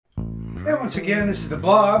Hey, once again, this is the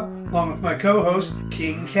Blob, along with my co-host,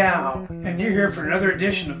 King Cow, and you're here for another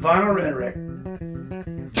edition of Vinyl Rhetoric.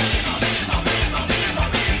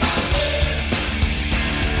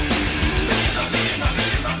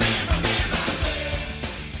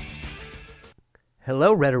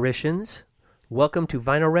 Hello, rhetoricians. Welcome to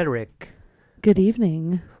Vinyl Rhetoric. Good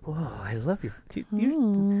evening. Whoa, I love you.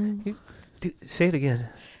 Say it again.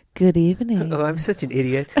 Good evening. Oh, I'm such an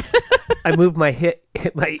idiot. I moved my hit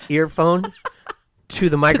my earphone to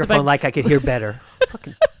the microphone like I could hear better.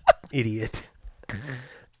 Fucking idiot.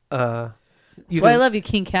 That's why I love you,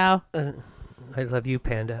 King Cow. I love you,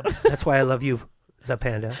 Panda. That's why I love you, the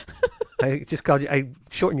Panda. I just called you. I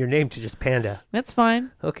shortened your name to just Panda. That's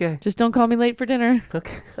fine. Okay. Just don't call me late for dinner.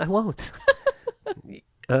 Okay, I won't.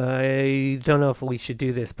 I don't know if we should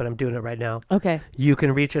do this, but I'm doing it right now. Okay. You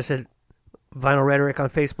can reach us at Vinyl Rhetoric on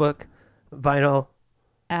Facebook,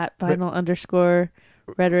 At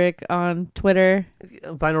vinyl_rhetoric on Twitter.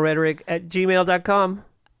 Rhetoric at gmail.com.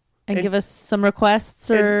 And give us some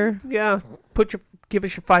requests or Give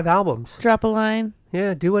us your 5 albums. drop a line.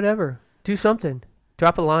 Yeah, do whatever. Do something.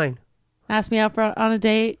 Drop a line. Ask me out on a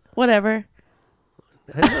date. Whatever.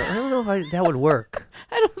 I don't know if that would work.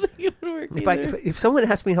 I don't think it would work either. If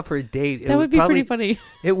someone asked me out for a date, that would be pretty funny.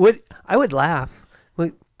 It would. I would laugh.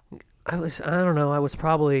 Like, I was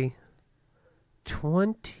probably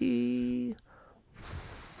 24-ish,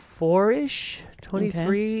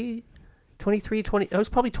 23, 20. I was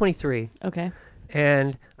probably 23. Okay.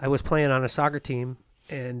 And I was playing on a soccer team,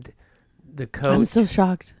 and the coach... I'm so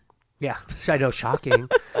shocked. Yeah, I know, shocking.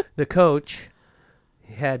 The coach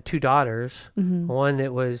had 2 daughters. Mm-hmm. One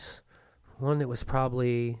that was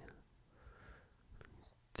probably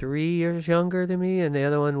 3 years younger than me, and the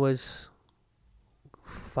other one was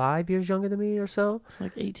 5 years younger than me or so.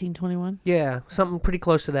 Like 18, 21? Yeah, something pretty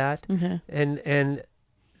close to that. Okay. And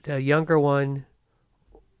the younger one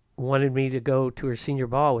wanted me to go to her senior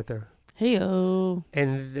ball with her. Hey-o.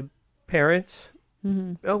 And the parents,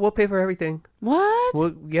 oh, we'll pay for everything. What?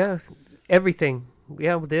 Well, yeah, everything.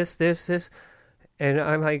 Yeah, this. And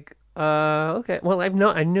I'm like, okay. Well, I've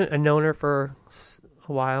known her for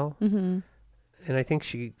a while. Mm-hmm. And I think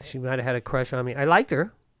she might have had a crush on me. I liked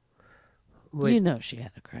her. You know she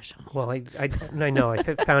had a crush on me. Well, I know. I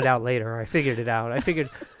found out later. I figured it out. I figured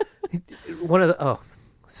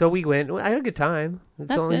so we went. I had a good time. It's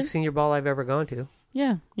That's the only good. senior ball I've ever gone to.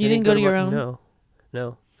 Yeah. You didn't go to your own?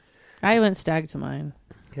 No. I went stag to mine.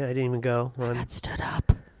 Yeah, I didn't even go. I got stood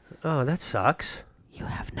up. Oh, that sucks. You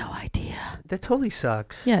have no idea. That totally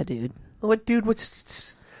sucks. Yeah, dude. What dude would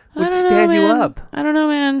I don't stand know, you man. up? I don't know,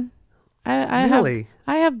 man. I Really?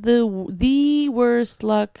 have the worst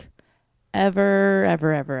luck ever.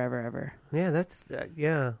 Yeah, that's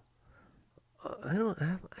yeah.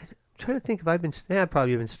 I'm trying to think if I've been. Yeah, I've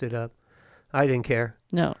probably been stood up. I didn't care.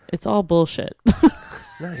 No, it's all bullshit.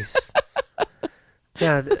 Nice.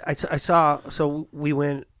 Yeah, I saw. So we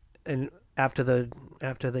went, and after the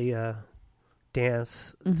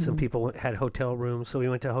dance, some people had hotel rooms. So we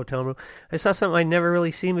went to a hotel room. I saw something I'd never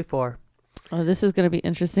really seen before. Oh, this is going to be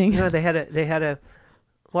interesting. Yeah, they had a.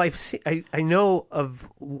 Well, I know of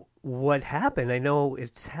what happened. I know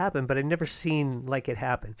it's happened, but I've never seen like it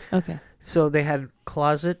happen. Okay. So they had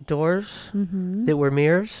closet doors that were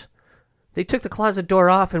mirrors. They took the closet door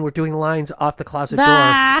off and were doing lines off the closet door.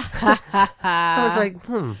 I was like,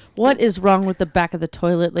 What is wrong with the back of the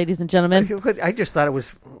toilet, ladies and gentlemen? I just thought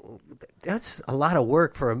that's a lot of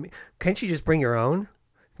work for a. Can't you just bring your own?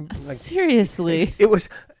 Seriously.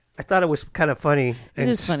 I thought it was kind of funny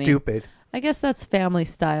and stupid. I guess that's family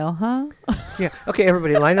style, huh? Yeah. Okay,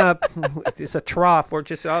 everybody, line up. It's a trough. We're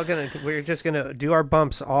just gonna do our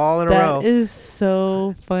bumps all in a row. That is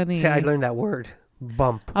so funny. See, I learned that word,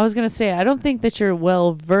 bump. I was gonna say, I don't think that you're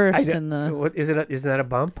well versed in the. What is it? Isn't that a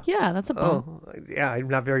bump? Yeah, that's a bump. Oh, yeah. I'm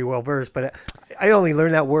not very well versed, but I only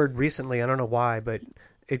learned that word recently. I don't know why, but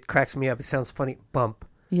it cracks me up. It sounds funny, bump.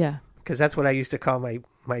 Yeah. Because that's what I used to call my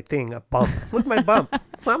thing, a bump. Look at my bump.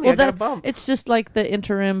 Mommy, I got a bump. It's just like the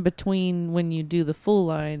interim between when you do the full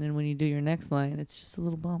line and when you do your next line. It's just a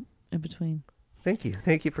little bump in between. Thank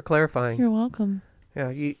you for clarifying. You're welcome.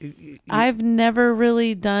 Yeah, you, I've never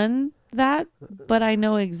really done that, but I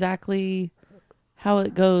know exactly how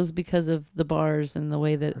it goes because of the bars and the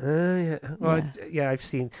way that. Yeah. Well, yeah, I've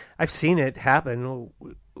seen it happen,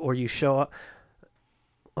 or you show up.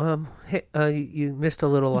 Hey, you missed a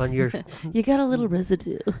little on your. You got a little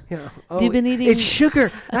residue. Yeah. You've been eating. It's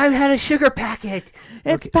sugar. I've had a sugar packet.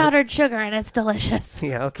 It's powdered sugar and it's delicious.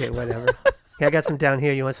 Yeah. Okay. Whatever. Yeah, I got some down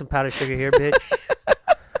here. You want some powdered sugar here, bitch?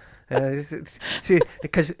 See,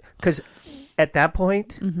 because at that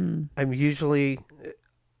point, I'm usually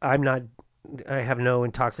I'm not, I have no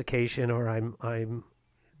intoxication, or I'm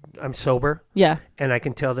sober, Yeah. and I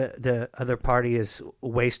can tell that the other party is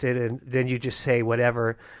wasted, and then you just say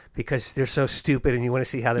whatever because they're so stupid, and you want to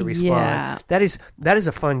see how they respond. Yeah. That is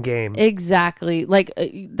a fun game. Exactly. Like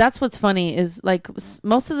that's what's funny is like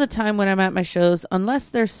most of the time when I'm at my shows, unless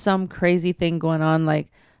there's some crazy thing going on, like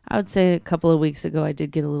I would say a couple of weeks ago, I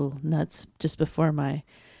did get a little nuts just before my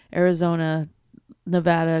Arizona,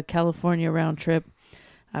 Nevada, California round trip.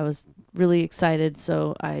 I was really excited,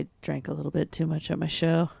 so I drank a little bit too much at my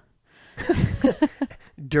show.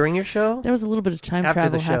 During your show? There was a little bit of time After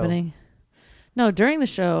travel the show? happening. No, during the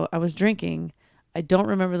show, I was drinking. I don't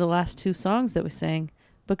remember the last 2 songs that we sang,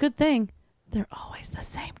 but good thing, they're always the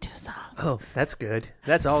same 2 songs. Oh, that's good.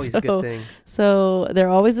 That's always a good thing. So they're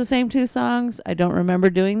always the same 2 songs. I don't remember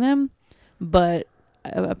doing them, but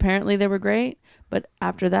apparently they were great. But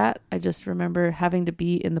after that, I just remember having to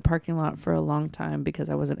be in the parking lot for a long time because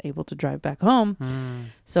I wasn't able to drive back home.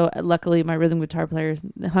 So luckily, my rhythm guitar players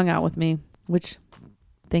hung out with me, which,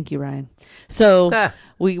 thank you, Ryan. So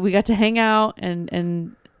we got to hang out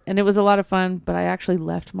and it was a lot of fun. But I actually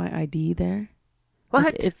left my ID there.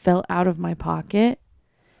 What? It fell out of my pocket.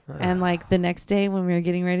 And like the next day when we were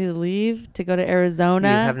getting ready to leave to go to Arizona,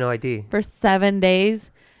 You have no ID. for 7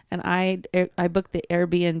 days. And I booked the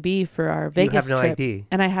Airbnb for our Vegas You have no trip. ID.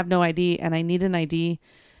 And I have no ID, and I need an ID.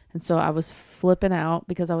 And so I was flipping out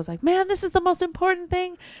because I was like, man, this is the most important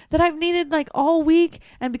thing that I've needed like all week.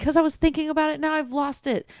 And because I was thinking about it, now I've lost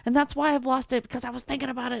it. And that's why I've lost it, because I was thinking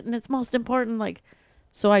about it and it's most important. Like,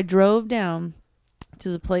 so I drove down to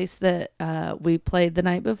the place that we played the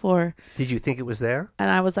night before. Did you think it was there?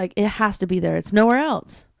 And I was like, it has to be there. It's nowhere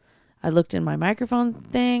else. I looked in my microphone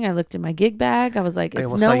thing. I looked in my gig bag. I was like, I it's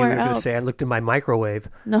almost thought you were nowhere going to else. say I looked in my microwave.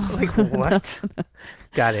 No. Like, what?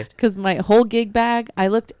 Got it. Because my whole gig bag, I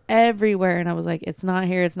looked everywhere and I was like, it's not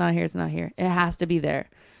here. It's not here. It's not here. It has to be there.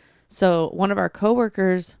 So one of our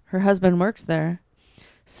coworkers, her husband works there.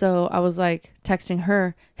 So I was like texting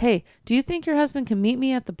her, hey, do you think your husband can meet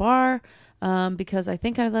me at the bar? Because I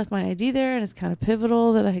think I left my ID there and it's kind of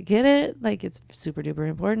pivotal that I get it. Like, it's super duper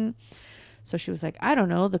important. So she was like, I don't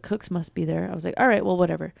know. The cooks must be there. I was like, all right, well,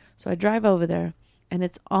 whatever. So I drive over there and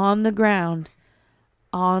it's on the ground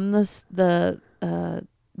on the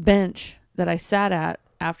bench that I sat at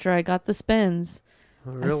after I got the spins.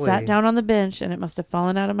 Really? I sat down on the bench and it must have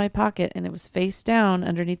fallen out of my pocket and it was face down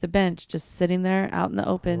underneath the bench, just sitting there out in the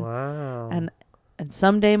open. Wow. And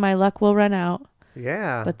someday my luck will run out.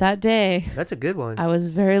 Yeah. But that day, That's a good one. I was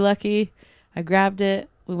very lucky. I grabbed it.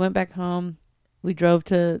 We went back home. We drove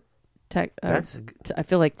to I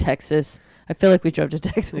feel like Texas. I feel like we drove to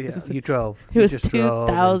Texas. Yeah, you drove. It was You just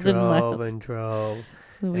 2,000 drove miles. and drove.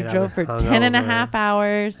 So we And I drove was for 10 and a hungover. half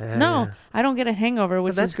hours. Yeah. No, I don't get a hangover,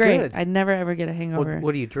 which that's is great. good. I never ever get a hangover.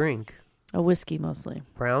 What do you drink? A whiskey mostly.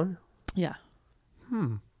 Brown? Yeah.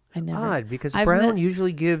 I never. Odd, because I've brown ne-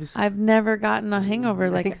 usually gives... I've never gotten a hangover. I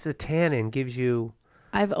Like, think it's a tannin gives you...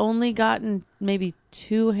 I've only gotten maybe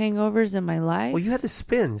 2 hangovers in my life. Well, you had the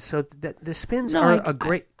spins, so the spins No, are I- a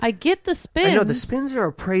great... I get the spins. I know, the spins are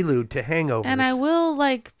a prelude to hangovers. And I will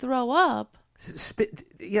like throw up,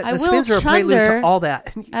 Yeah, I the will spins are a prelude chunder. to all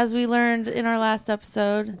that. as we learned in our last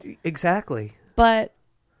episode. Exactly. But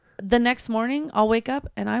the next morning, I'll wake up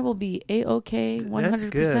and I will be A-OK 100%. That's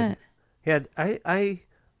good. Yeah, I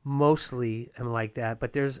mostly am like that,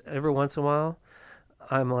 but there's every once in a while,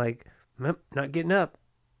 I'm like, not getting up.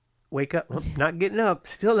 Wake up, not getting up,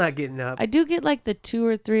 still not getting up. I do get like the 2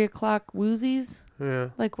 or 3 o'clock woozies, Yeah,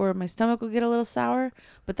 like where my stomach will get a little sour,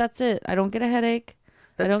 but that's it. I don't get a headache.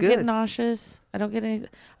 I that's don't good. get nauseous. I don't get anything.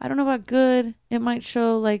 I don't know about good. It might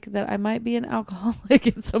show like that I might be an alcoholic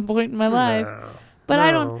at some point in my life, but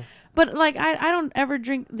I don't. No. But like I don't ever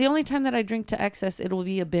drink. The only time that I drink to excess, it will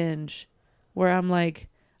be a binge, where I'm like,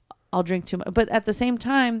 I'll drink too much. But at the same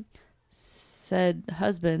time, said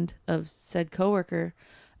husband of said coworker,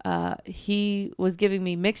 he was giving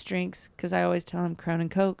me mixed drinks because I always tell him Crown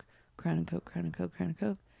and Coke, Crown and Coke, Crown and Coke, Crown and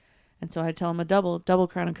Coke, and so I tell him a double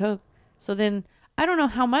Crown and Coke. So then I don't know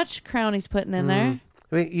how much Crown he's putting in there.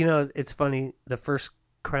 I mean, you know, it's funny. The first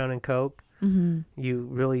Crown and Coke, you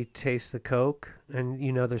really taste the Coke, and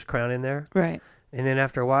you know there's Crown in there. Right. And then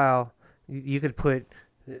after a while, you could put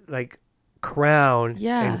like Crown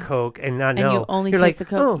Yeah. and Coke and not And know. you only You're taste like,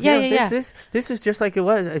 the Coke. Oh, Yeah, you know, yeah, this is just like it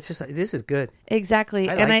was. It's just like, this is good. Exactly.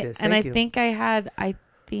 I and like I this. and Thank I you. think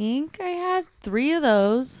I had 3 of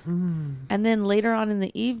those. And then later on in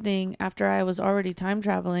the evening, after I was already time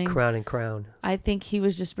traveling, Crown and Crown. I think he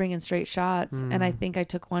was just bringing straight shots. And I think I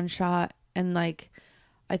took 1 shot. And like,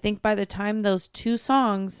 I think by the time those 2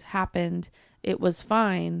 songs happened, it was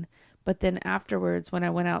fine. But then afterwards, when I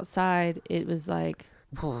went outside, it was like,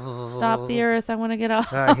 stop the earth. I want to get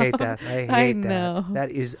off. I hate that. I hate I that. know.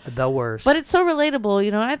 That is the worst. But it's so relatable.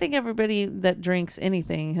 You know, I think everybody that drinks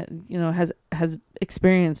anything, you know, has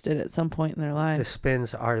experienced it at some point in their life. the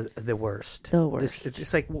spins are the worst. The worst. It's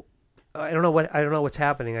just like I don't know what's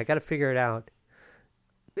happening. I got to figure it out.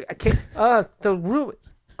 I can't. The room.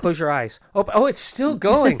 Close your eyes. Oh, it's still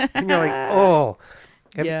going. And you're like, oh.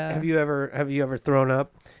 Yeah. Have you ever thrown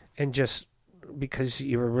up and just because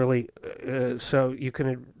you were really so you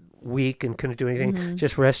couldn't weak and couldn't do anything,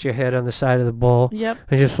 just rest your head on the side of the bowl Yep.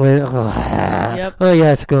 and just lay. Yep. Oh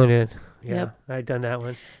yeah, it's going in. Yeah, Yep. I've done that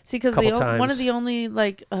one. See, because Couple one times. of the only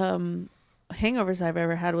like hangovers I've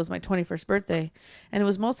ever had was my 21st birthday, and it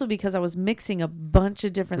was mostly because I was mixing a bunch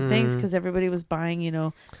of different things because everybody was buying, you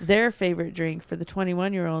know, their favorite drink for the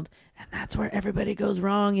 21-year-old, and that's where everybody goes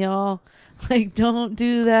wrong, y'all. Like, don't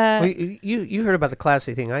do that. Well, you heard about the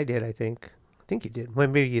classy thing I did. I think you did. Well,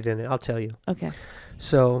 maybe you didn't. I'll tell you. Okay.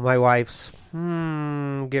 So my wife's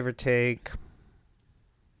give or take,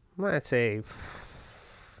 let's say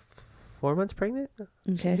 4 months pregnant.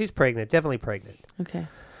 Okay. She's pregnant. Definitely pregnant. Okay.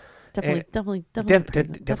 Definitely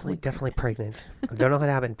pregnant. Definitely pregnant. I don't know what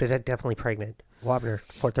happened, but definitely pregnant. Wabner,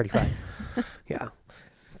 435. Yeah.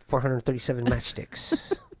 437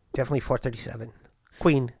 matchsticks. Definitely 437.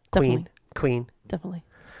 Queen. Definitely.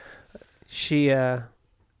 She, I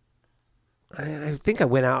think I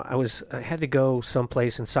went out. I had to go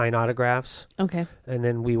someplace and sign autographs. Okay. And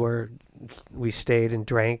then we stayed and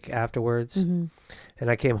drank afterwards. Mm-hmm. And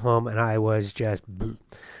I came home and I was just...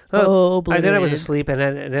 Oh, then I was obliterated. asleep,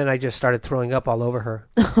 and then I just started throwing up all over her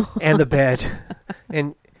and the bed,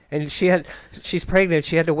 and she's pregnant.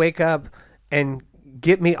 She had to wake up and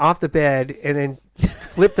get me off the bed and then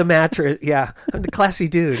flip the mattress. Yeah, I'm the classy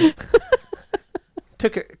dude.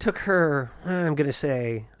 Took her. I'm gonna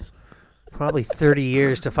say probably 30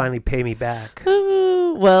 years to finally pay me back.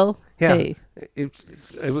 Well, Yeah. hey, It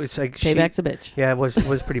was like payback's a bitch. Yeah, it was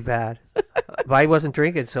pretty bad. But I wasn't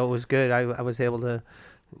drinking, so it was good. I was able to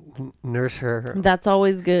nurse her. That's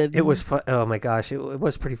always good. It was fun. Oh my gosh, it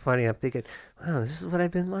was pretty funny. I'm thinking, wow, this is what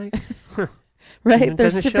I've been like. right. It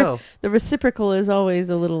doesn't show. The reciprocal is always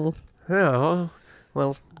a little Oh,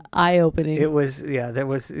 well, eye-opening. it was. Yeah,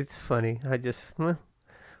 it's funny. I just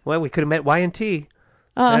we could have met Y&T.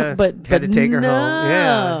 But had to take her no.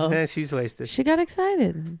 home. Yeah, she's wasted. She got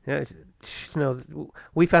excited. Yeah,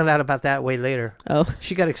 we found out about that way later. Oh,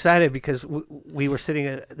 She got excited because we were sitting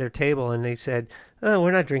at their table and they said, "Oh,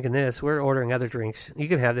 we're not drinking this. We're ordering other drinks. You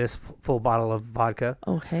can have this full bottle of vodka."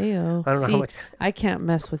 oh, hey-oh. I don't know See, how much. I can't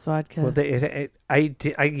mess with vodka. Well, I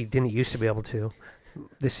didn't used to be able to.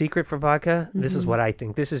 The secret for vodka. This is what I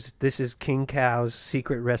think. This is King Cow's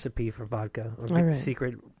secret recipe for vodka. Or All right.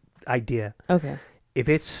 secret idea. Okay. If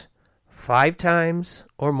it's 5 times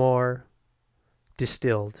or more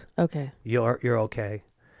distilled, Okay. you're okay.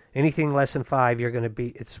 Anything less than 5,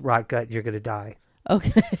 it's rot gut. You're gonna die.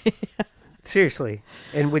 Okay. Seriously.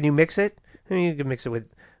 And when you mix it, you can mix it with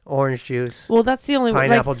orange juice, Well, that's the only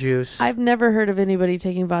pineapple juice. I've never heard of anybody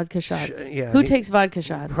taking vodka shots. yeah, Who takes vodka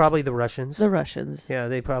shots? Probably the Russians. the Russians. Yeah,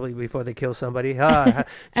 they probably before they kill somebody. And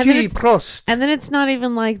then Gee, it's- Prost. And then it's not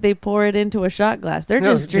even like they pour it into a shot glass. They're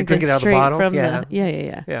No, just they drink drinking it out of the straight bottle. from Yeah. the.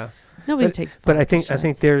 Yeah. Yeah, Nobody takes. but I vodka think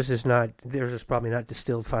shots. theirs is probably not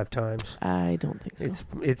distilled 5 times. I don't think so.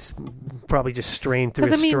 It's probably just strained through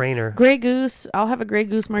 'Cause, a I mean, strainer. Grey Goose. I'll have a Grey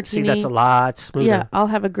Goose See, martini. that's a lot smoother. Yeah, I'll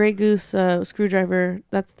have a Grey Goose screwdriver.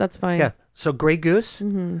 That's fine. Yeah. So Grey Goose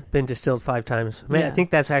Mm-hmm. been distilled 5 times. Man, I Yeah. think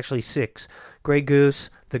that's actually 6. Grey Goose,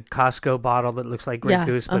 the Costco bottle that looks like Grey Yeah,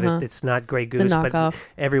 Goose, but it's not Grey The Goose. But knockoff.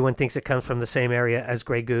 everyone thinks it comes from the same area as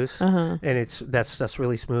Grey Goose, Uh-huh. and that stuff's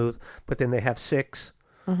really smooth. But then they have 6.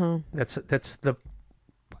 Uh-huh. That's the.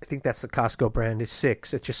 I think that's the Costco brand is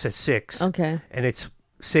 6. It just says 6, Okay. and it's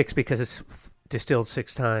 6 because it's distilled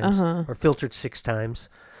 6 times Uh-huh. or filtered 6 times.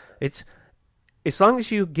 It's as long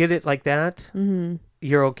as you get it like that. Mm-hmm.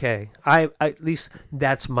 You're okay. I at least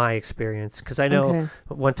that's my experience because I know Okay.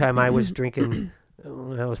 one time I was drinking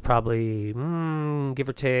when I was probably give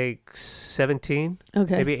or take 17,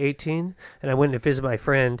 Okay. maybe 18, and I went to visit my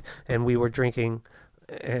friend and we were drinking,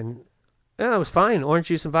 and I was fine, orange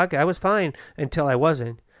juice and vodka. I was fine until I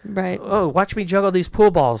wasn't. Right. Oh, watch me juggle these pool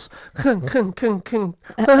balls.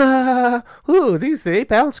 Ooh, they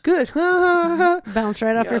bounce good. Bounced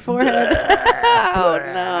right off your forehead. Oh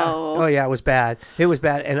no. Oh yeah, it was bad. It was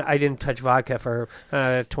bad, and I didn't touch vodka for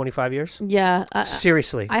 25 years. Yeah.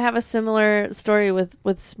 Seriously, I have a similar story with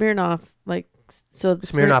Smirnoff. Like, so the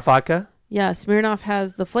Smirnoff vodka. Yeah, Smirnoff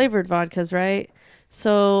has the flavored vodkas, right?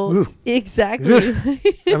 So Ooh. exactly.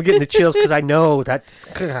 I'm getting the chills because I know that.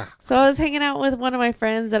 So I was hanging out with one of my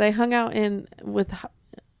friends that I hung out in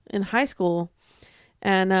high school,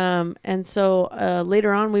 and so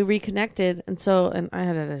later on we reconnected, and I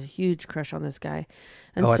had a huge crush on this guy,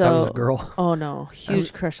 and I thought it was a girl. Oh no,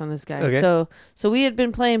 huge crush on this guy. Okay. So we had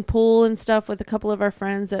been playing pool and stuff with a couple of our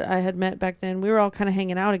friends that I had met back then. We were all kind of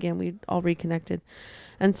hanging out again. We all reconnected,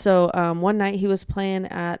 and so one night he was playing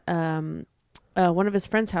at one of his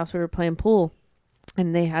friends' house. We were playing pool,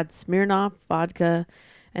 and they had Smirnoff vodka,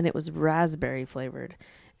 and it was raspberry flavored.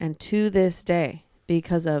 And to this day,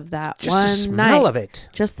 because of that Just one the smell night, of it.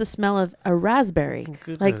 just the smell of a raspberry,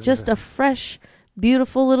 Goodness. like just a fresh,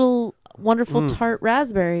 beautiful little wonderful tart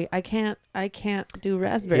raspberry. I can't do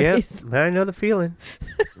raspberries. Yeah, I know the feeling.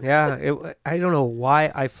 Yeah, I don't know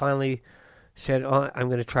why I finally said, "Oh, I'm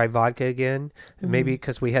going to try vodka again." Maybe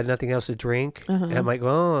because we had nothing else to drink. And I'm like,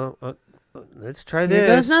 "Oh, let's try this." Here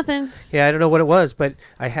goes nothing. Yeah, I don't know what it was, but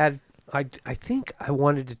I think I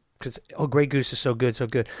wanted to, because Grey Goose is so good.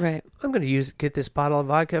 Right. I'm going to get this bottle of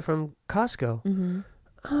vodka from Costco. Mm-hmm.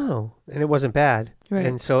 Oh, and it wasn't bad. Right.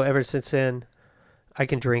 And so ever since then, I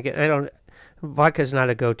can drink it. Vodka's not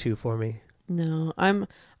a go-to for me. No, I'm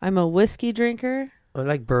a whiskey drinker. I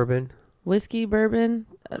like bourbon. Whiskey, bourbon.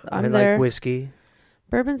 I'm I there. like whiskey.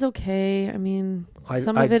 Bourbon's okay. I mean,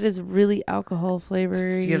 some I- of it is really alcohol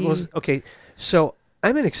flavory. See, okay, so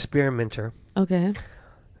I'm an experimenter. Okay.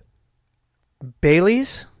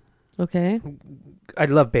 Bailey's. Okay. I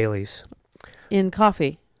love Bailey's. In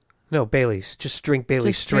coffee. No, Bailey's. Just drink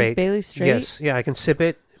Bailey's Just straight. drink Bailey's straight? Yes. Yeah, I can sip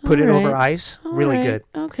it, put it All over right. ice. All Really right. good.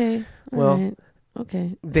 Okay. All Well, right.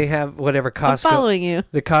 Okay. They have whatever I'm Costco. following you.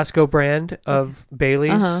 The Costco brand of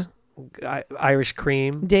Bailey's. Uh-huh. Irish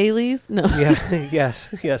cream. Dailies? No. Yeah.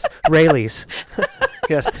 yes. Rayleigh's.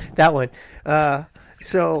 Yes, that one.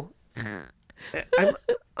 So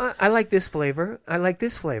I like this flavor. I like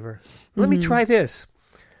this flavor. Let me try this.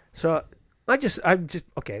 So I'm just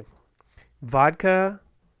okay. Vodka,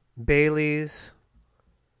 Bailey's,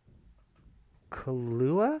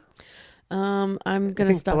 Kahlua. I'm I gonna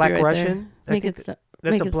think stop Black you right Russian. there. Make it stop.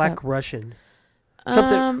 That's Make a it Black stop. Russian.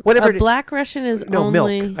 Something. Whatever. A Black Russian is No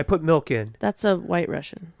only. milk. I put milk in. That's a White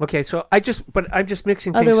Russian. Okay, so I'm just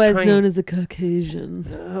mixing things. Otherwise trying- known as a Caucasian.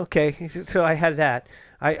 Okay, so I had that.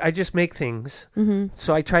 I just make things. Mm-hmm.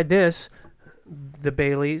 So I tried this, the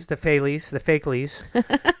Baileys, the Faileys, the Fakeleys.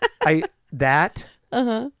 That,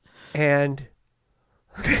 Uh-huh. and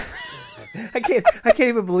I can't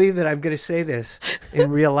even believe that I'm going to say this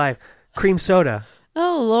in real life. Cream soda.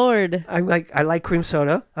 Oh, Lord. I like cream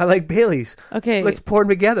soda. I like Baileys. Okay. Let's pour them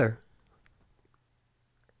together.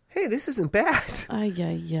 Hey, this isn't bad. Ay,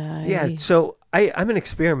 ay, ay. Yeah, so I'm an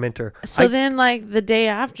experimenter. So then, like, the day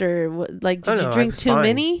after, did Oh, you no, drink it's too fine.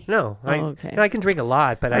 many? No, okay. I can drink a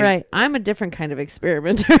lot, but All right. I'm a different kind of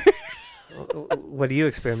experimenter. What do you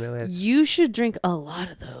experiment with? You should drink a lot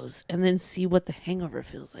of those and then see what the hangover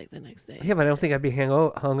feels like the next day. Yeah, but I don't think I'd be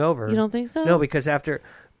hungover. You don't think so? No, because after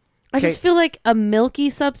I okay. just feel like a milky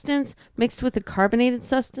substance mixed with a carbonated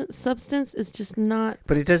substance is just not.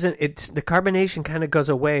 But it doesn't. It's the carbonation kind of goes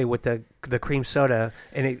away with the cream soda,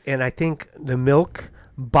 and I think the milk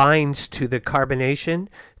binds to the carbonation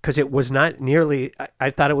because it was not nearly. I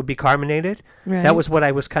thought it would be carbonated. Right. That was what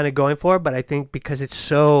I was kind of going for, but I think because it's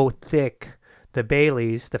so thick, the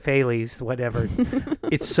Baileys, the Faileys, whatever,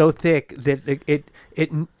 it's so thick that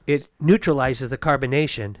it neutralizes the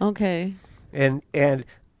carbonation, Okay. and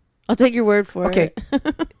I'll take your word for okay.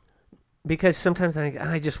 it. Because sometimes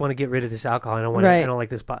I just want to get rid of this alcohol. I don't want. Right. I don't like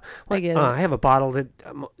this bottle. I get it. I have a bottle that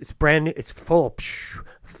it's brand new. It's full of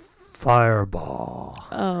Fireball.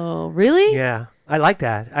 Oh, really? Yeah, I like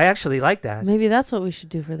that. I actually like that. Maybe that's what we should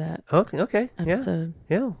do for that Okay. Yeah. episode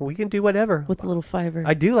Yeah. We can do whatever. with a little fiber.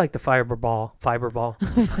 I do like the Fireball.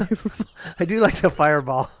 I do like the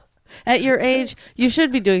Fireball. At your age, you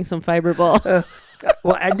should be doing some fiberball.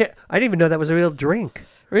 Well, I didn't even know that was a real drink.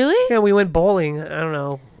 Really? Yeah, we went bowling. I don't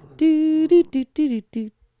know. Do, do, do, do, do,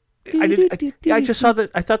 do. I just saw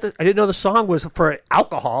that. I thought that I didn't know the song was for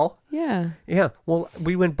alcohol. Yeah. Yeah. Well,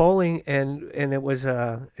 we went bowling, and it was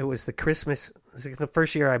the Christmas. It was the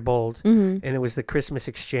first year I bowled, and it was the Christmas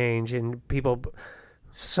exchange, and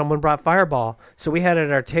someone brought Fireball, so we had it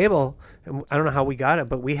at our table. And I don't know how we got it,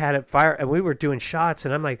 but we had it and we were doing shots,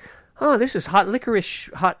 and I'm like, oh, this is hot licorice.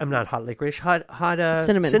 I'm not hot licorice. Hot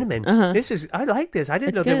cinnamon. Uh-huh. I like this. I didn't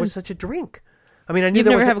It's know there good. was such a drink. I mean, I knew You've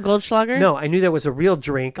there never was have a Goldschlager? No, I knew there was a real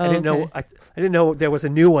drink. Oh, I didn't know. okay. I didn't know there was a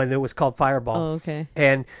new one that was called Fireball. Oh, okay.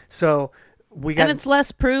 And so we got. And it's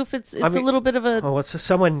less proof. It's I mean- a little bit of a. Oh, it's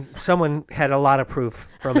someone had a lot of proof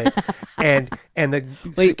from it, and the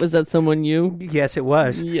Wait, was that someone you? yes, it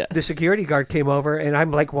was. Yes. The security guard came over, and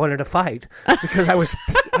I'm like wanted to fight because I was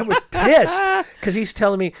pissed because he's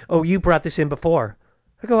telling me, "Oh, you brought this in before."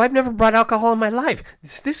 I go, "I've never brought alcohol in my life.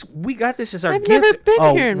 This we got this as our I've gift." never been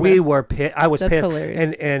oh, here in we my- were pissed. I was That's pissed.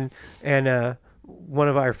 hilarious. And one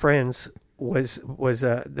of our friends was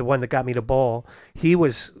the one that got me to bowl. He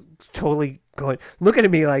was totally going looking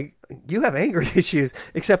at me like, you have anger issues,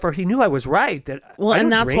 except for he knew I was right. That Well, I and don't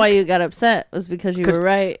that's drink. why you got upset, was because you 'Cause were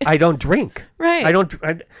right. I don't drink. Right. I don't.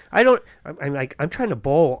 I'm like, I'm trying to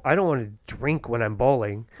bowl. I don't want to drink when I'm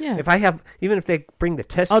bowling. Yeah. If I have, even if they bring the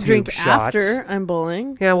test I'll tube drink shots. after I'm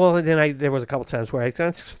bowling. Yeah. Well, then there was a couple times where I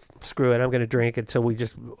said, screw it. I'm going to drink it. So we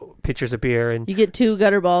just pitchers of beer and You get 2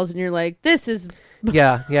 gutter balls, and you're like, "This is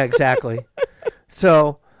yeah, exactly.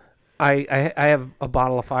 So I have a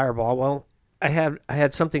bottle of Fireball. Well, I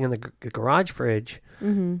had something in the garage fridge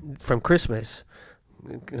from Christmas.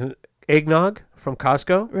 Eggnog from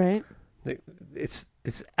Costco. right."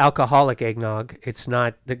 It's alcoholic eggnog. It's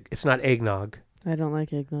not eggnog. I don't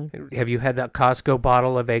like eggnog. Have you had that Costco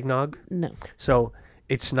bottle of eggnog? No. So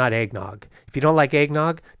it's not eggnog. If you don't like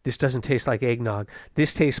eggnog, this doesn't taste like eggnog.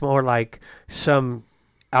 This tastes more like some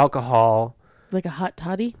alcohol, Like a hot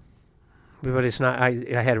toddy? but it's not. I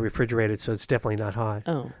had it refrigerated, so it's definitely not hot.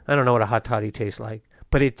 Oh. I don't know what a hot toddy tastes like,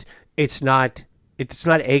 but it's not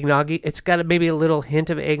eggnoggy. It's got maybe a little hint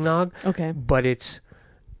of eggnog, Okay. but it's.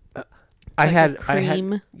 Like I a had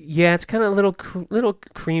cream. yeah, it's kind of little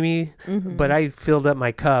creamy, but I filled up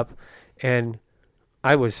my cup, and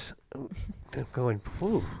I was going,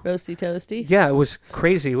 whew. Roasty toasty. Yeah, it was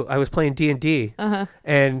crazy. I was playing D&D, Uh-huh.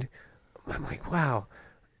 and I'm like, wow,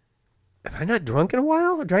 have I not drank in a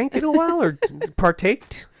while, or partooken?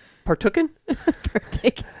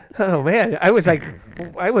 Partake. Oh man, I was,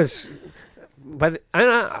 but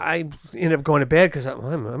I ended up going to bed because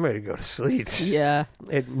I'm ready to go to sleep. Yeah.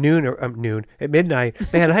 At at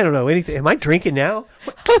midnight. Man, I don't know anything. Am I drinking now?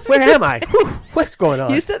 Where am I? Whew, what's going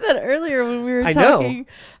on? You said that earlier when we were I know. talking.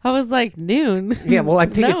 I was like, noon. Yeah, well,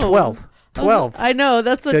 I'm thinking No. 12. 12. I know.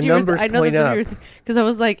 That's what The you were. numbers I know point that's what you up. were. Because I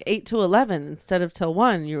was like 8 to 11 instead of till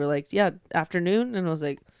 1. You were like, yeah, afternoon. And I was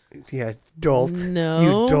like, Yeah, dolt. No.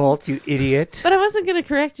 You dolt, you idiot. but I wasn't going to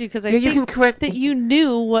correct you because I Yeah, you think can correct that you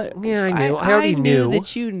knew what. Yeah, I knew. I already knew knew.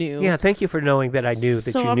 that you knew. Yeah, thank you for knowing that I knew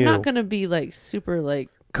that so you I'm knew. not going to be like super like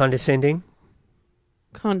Condescending.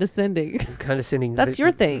 condescending. Condescending. That's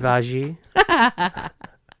your thing. Vagi.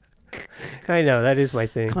 I know, that is my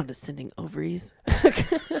thing. Condescending ovaries.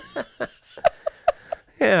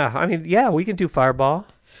 Yeah, I mean, yeah, we can do Fireball.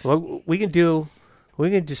 Well, we can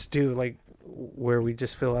just do like where we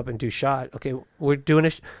just fill up and do shot. Okay, we're doing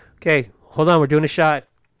okay, hold on, we're doing a shot.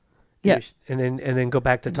 Yeah. And then go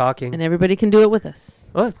back to talking. And everybody can do it with us.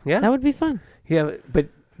 Oh, yeah. That would be fun. Yeah, but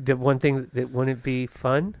the one thing that wouldn't be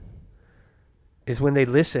fun is when they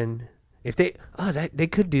listen. If they they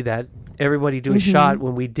could do that. Everybody do a shot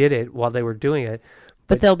when we did it while they were doing it.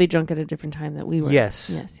 But they'll be drunk at a different time that we were. Yes.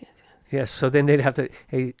 Yes. Yes, so then they'd have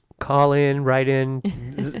to call in, write in,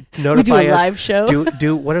 notify We do a us. live show.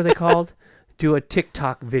 Do what are they called? Do a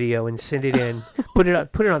TikTok video and send it in. Put it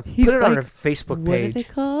on He's on like, our Facebook What are they page.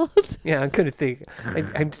 called? Yeah, I'm gonna think.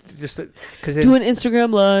 I'm just because Do an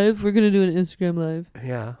Instagram live. We're gonna do an Instagram live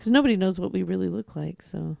yeah, because nobody knows what we really look like.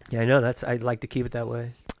 So I know that's. I'd like to keep it that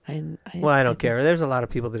way. I I don't care. There's a lot of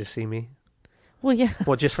people that see me. Well, yeah.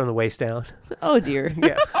 Well, just from the waist down. Oh dear.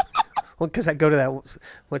 Yeah. Well, because I go to that.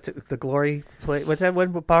 What's it, the Glory play? What's that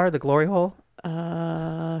one bar? The Glory Hole.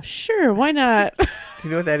 Sure. Why not? Do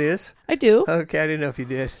you know what that is? I do. Okay, I didn't know if you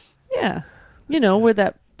did. Yeah. You know where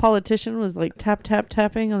that politician was like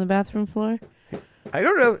tapping on the bathroom floor. I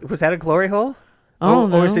don't know. Was that a glory hole? Oh,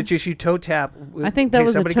 no. Or is it just you toe tap? I think that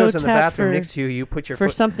was a somebody toe goes in the tap bathroom for- next to you. You put your For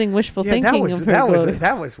foot. something wishful Yeah, thinking. that was of her that was glory.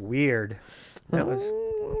 that was weird. That was I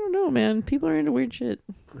don't know, man. People are into weird shit.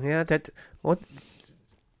 yeah. That what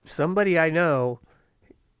somebody I know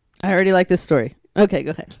I already like this story. Okay,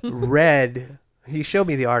 go ahead. read. He showed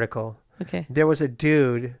me the article. Okay. There was a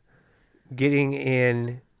dude getting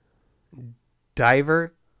in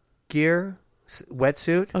diver gear,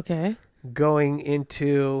 wetsuit, Okay. going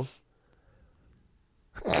into.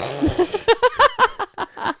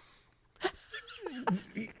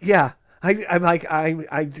 Yeah, I'm like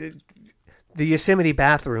I did the Yosemite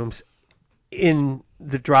bathrooms in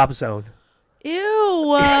the drop zone.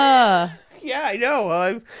 Ew. Yeah, I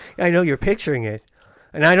know. I know you're picturing it.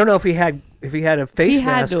 And I don't know if he had a face He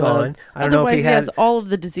had mask to on. have. I don't know if he had. has all of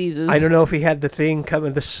the diseases. I don't know if he had the thing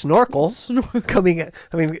coming, the snorkel coming.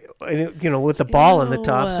 I mean, with the ball on the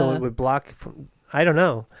top, so it would block. I don't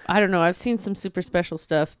know. I've seen some super special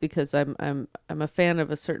stuff because I'm a fan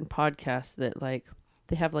of a certain podcast that like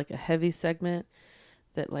they have like a heavy segment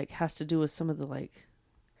that like has to do with some of the like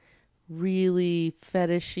really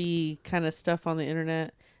fetishy kind of stuff on the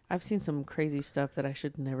internet. I've seen some crazy stuff that I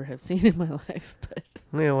should never have seen in my life, but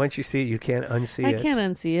Once you see it, you can't unsee it. I can't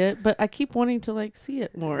unsee it, but I keep wanting to like see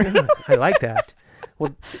it more. I like that.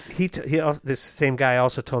 Well, this same guy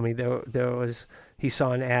also told me he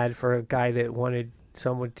saw an ad for a guy that wanted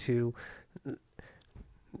someone to.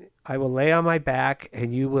 I will lay on my back,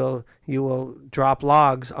 and you will drop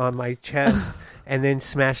logs on my chest, and then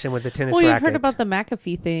smash them with a tennis racket. Well, you've heard about the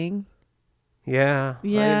McAfee thing. Yeah.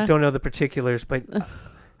 I don't know the particulars, but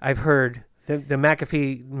I've heard the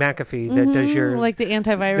McAfee that does your like the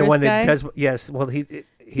antivirus the one guy. that does yes. Well,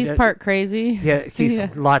 he's part crazy. Yeah, he's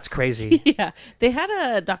lots crazy. Yeah, they had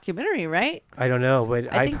a documentary, right? I don't know,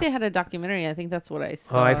 but I think they had a documentary. I think that's what I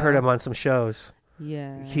saw. Oh, I've heard him on some shows.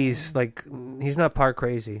 Yeah, he's not part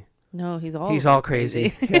crazy. No, he's all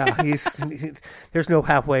crazy. Yeah, there's no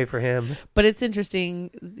halfway for him. But it's interesting,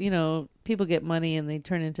 people get money and they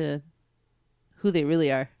turn into who they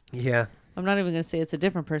really are. Yeah. I'm not even going to say it's a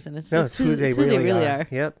different person. It's who they really are.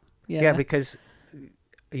 Yep. Yeah, because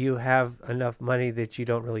you have enough money that you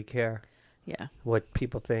don't really care. Yeah. What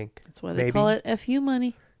people think. That's why they call it FU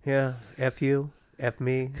money. Yeah. F you, F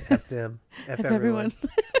me, F them, F everyone.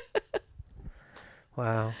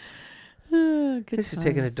 Wow. This is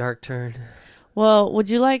taking a dark turn. Well, would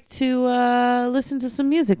you like to listen to some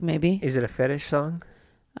music maybe? Is it a fetish song?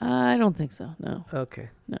 I don't think so. No. Okay.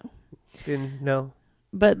 No. No.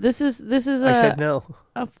 But this is I said no.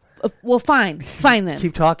 Well, fine then.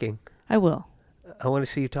 Keep talking. I will. I want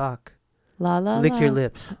to see you talk. La la. Lick la. your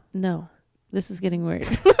lips. No, this is getting weird.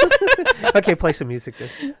 Okay, play some music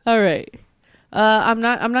then. All right. I'm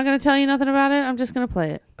not going to tell you nothing about it. I'm just going to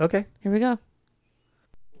play it. Okay. Here we go.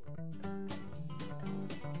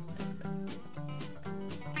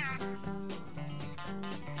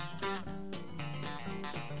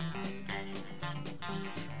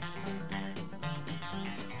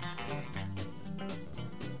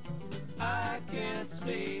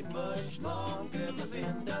 Stay much longer,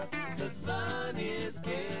 Melinda. The sun is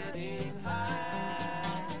getting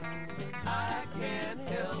high. I can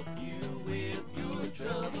help you with your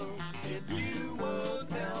trouble if you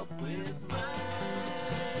won't help with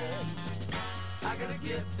mine. I gotta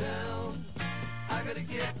get down. Gotta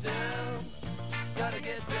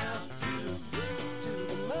get down to the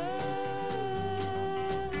mine.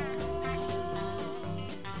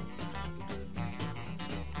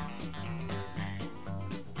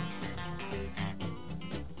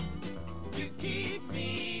 Keep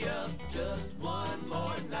me up just one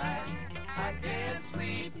more night. I can't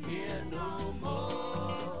sleep here no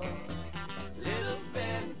more. Little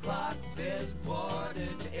Ben clock says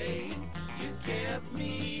 7:45. You kept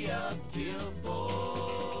me up till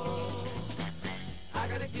 4. I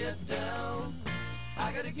gotta get down,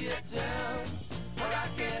 or I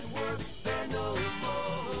can't work there no more.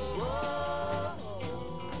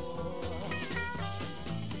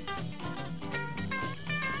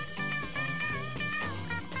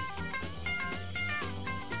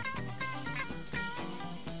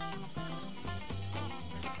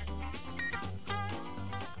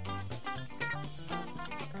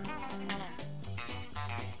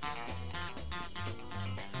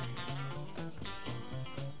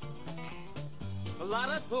 A lot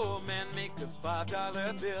of poor men make a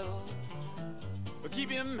 $5 bill, but keep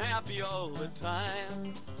him happy all the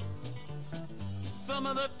time. Some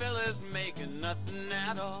of the fellas making nothing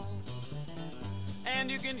at all, and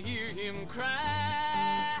you can hear him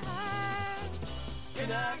cry.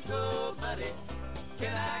 Can I go, buddy?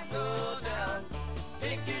 Can I go down?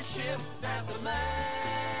 Take your shift at the mine.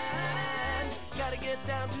 Gotta get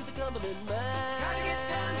down to the Cumberland mine. Gotta get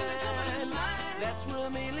down to the Cumberland mine. That's where I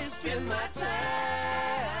mainly spend my time.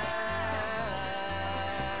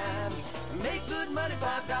 Make good money,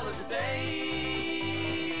 $5 a day.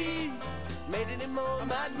 Made any more, I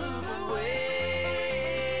might move away.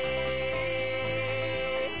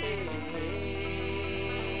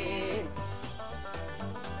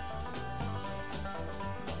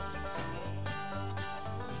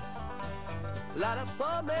 A lot of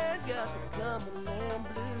poor men got the Cumberland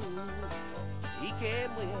blues. He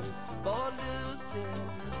can't win for losing.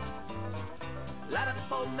 A lot of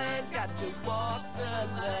poor men got to walk the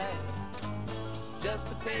line just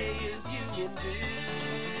to pay his union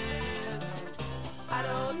dues. I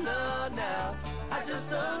don't know now, I just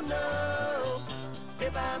don't know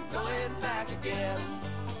if I'm going back again.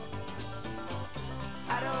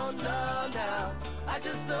 I don't know now, I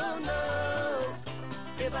just don't know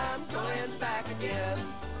if I'm going back again.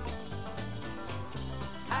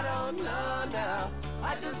 I don't know now,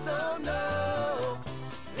 I just don't know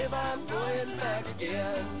if I'm going back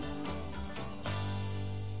again.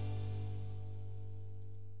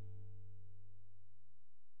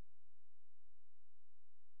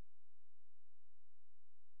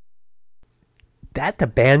 That the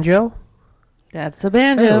banjo? That's a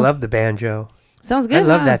banjo. I love the banjo. Sounds good. I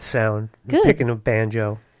love huh? that sound. Good. Picking a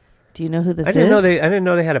banjo. Do you know who this I didn't is? know they. I didn't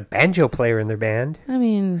know they had a banjo player in their band. I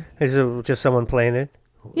mean, Is it just someone playing it?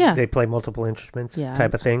 yeah. They play multiple instruments, Yeah.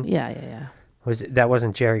 type of thing. Yeah. That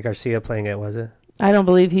wasn't Jerry Garcia playing it, was it? I don't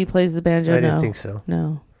believe he plays the banjo. I no. didn't think so.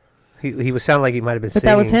 No. He was sound like he might have been But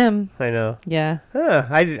singing. that was him. I know. Yeah.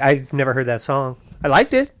 I never heard that song. I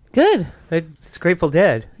liked it. Good. It's Grateful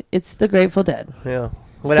Dead. It's the Grateful Dead. Yeah.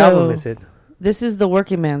 What So- album is it? This is the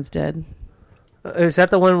Working Man's Dead. Is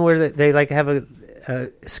that the one where they like have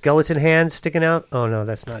a skeleton hand sticking out? Oh no,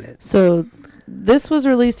 that's not it. So this was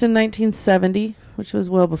released in 1970, which was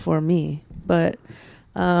well before me. But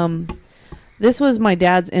this was my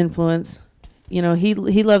dad's influence. You know, he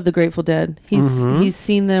loved the Grateful Dead. He's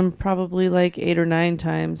seen them probably like 8 or 9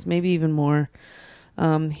 times, maybe even more.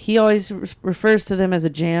 He always refers to them as a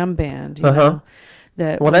jam band. You know,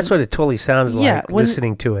 that Well, that's what it totally sounded like when-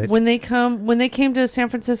 listening to it. When they came to San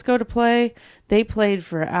Francisco to play, they played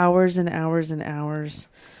for hours and hours and hours.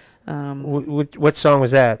 What song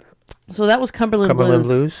was that? So that was Cumberland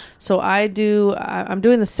Blues? So I'm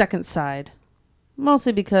doing the second side,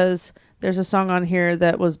 mostly because there's a song on here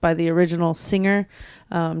that was by the original singer.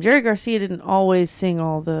 Jerry Garcia didn't always sing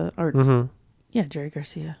all the, Jerry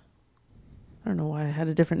Garcia. I don't know why I had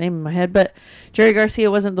a different name in my head, but Jerry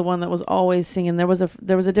Garcia wasn't the one that was always singing. There was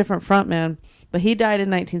a different frontman, but he died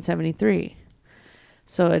in 1973.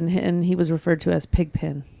 So and he was referred to as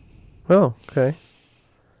Pigpen. Oh, okay.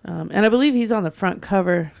 And I believe he's on the front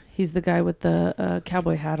cover. He's the guy with the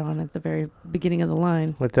cowboy hat on at the very beginning of the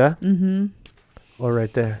line. What that? Mm-hmm. Or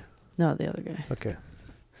right there. No, the other guy. Okay.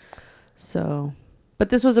 So, but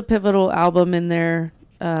this was a pivotal album in their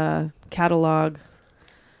catalog.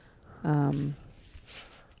 And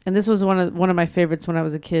this was one of my favorites when I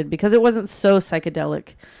was a kid because it wasn't so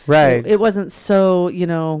psychedelic. Right. It wasn't so,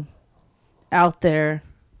 out there.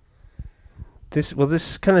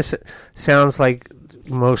 This kind of sounds like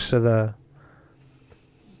most of the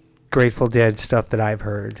Grateful Dead stuff that I've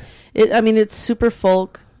heard. It's super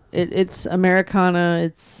folk. It's Americana.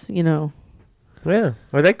 It's, Yeah,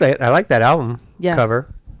 I like that. I like that album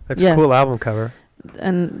cover. That's a cool album cover.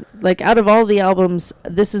 And like out of all the albums,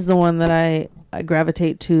 this is the one that I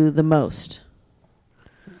gravitate to the most.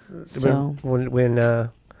 So when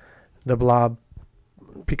the Blob,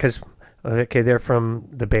 because they're from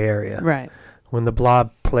the Bay Area, right? When the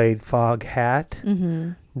Blob played Fog Hat,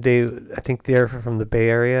 I think they're from the Bay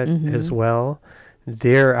Area as well.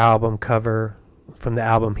 Their album cover from the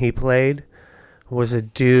album he played was a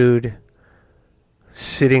dude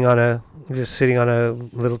sitting on a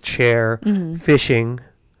little chair fishing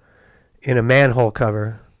in a manhole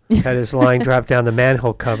cover. Had his line drop down the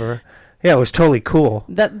manhole cover. Yeah, it was totally cool.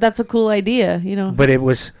 That's a cool idea, But it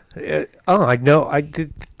was I know this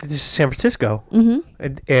is San Francisco.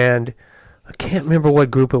 And I can't remember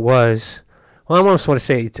what group it was. Well, I almost want to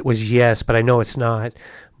say it was Yes, but I know it's not.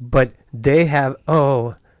 But they have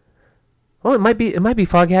it might be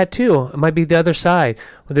Foghat too. It might be the other side.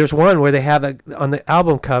 There's one where they have on the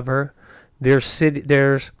album cover.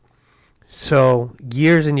 So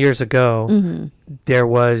years and years ago, there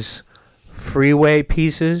was freeway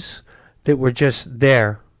pieces that were just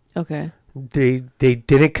there. Okay. They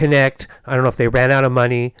didn't connect. I don't know if they ran out of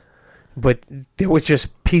money, but there was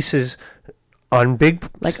just pieces on big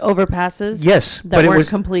like overpasses. Yes, that but weren't it was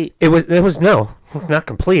complete. It was not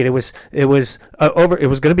complete. It was over. It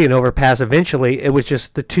was going to be an overpass eventually. It was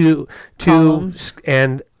just the two Columns.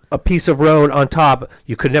 and a piece of road on top.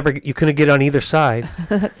 You couldn't get on either side.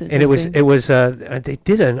 That's interesting. And it was they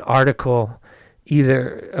did an article,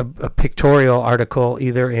 either a pictorial article,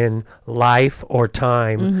 either in Life or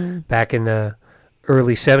Time back in the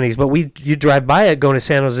early 70s. But you drive by it going to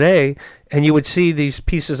San Jose, and you would see these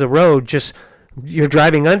pieces of road just you're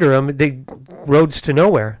driving under them. They roads to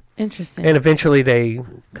nowhere. Interesting. And eventually they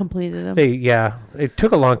completed them. It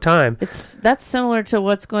took a long time. That's similar to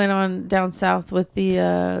what's going on down south with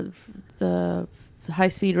the high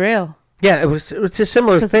speed rail. Yeah, it's a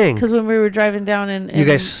similar thing. Because when we were driving down in you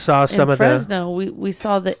guys saw some of Fresno, we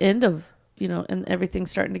saw the end of and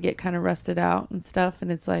everything's starting to get kind of rusted out and stuff, and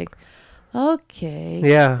it's like, Okay.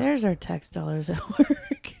 Yeah. There's our tax dollars at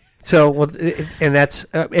work. So, well, and that's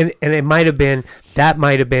and it might have been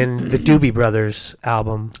the Doobie Brothers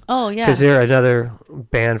album. Oh yeah. Because they're another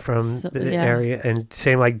band from So- the yeah. area, and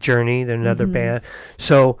same like Journey, they're another band.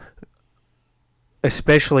 So,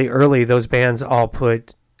 especially early, those bands all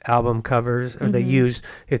put album covers, or they used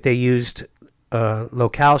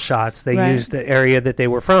locale shots. They Right. used the area that they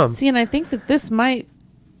were from. See, and I think that this might.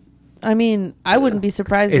 I mean, I wouldn't be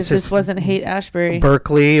surprised It's if this a- wasn't Haight Ashbury.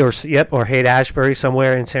 Berkeley or Haight-Ashbury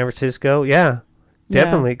somewhere in San Francisco. Yeah, Yeah.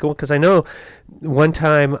 definitely. Because I know one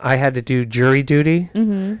time I had to do jury duty,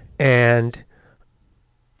 and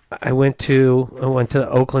I went to the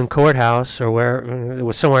Oakland courthouse, or where it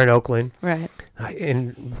was, somewhere in Oakland, Right.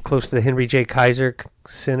 in close to the Henry J. Kaiser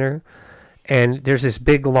Center, and there's this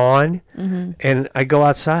big lawn, and I go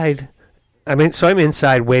outside. I'm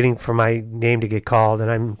inside waiting for my name to get called, and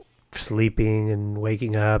I'm sleeping and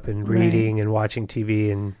waking up and Right. reading and watching TV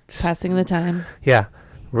and Passing the time. yeah,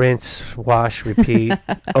 rinse, wash, repeat,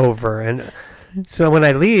 over. And so when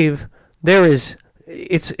I leave,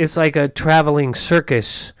 it's like a traveling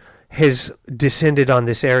circus has descended on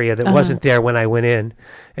this area that wasn't there when I went in,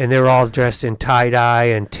 and they're all dressed in tie dye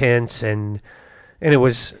and tents, and it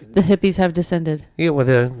was The hippies have descended. well,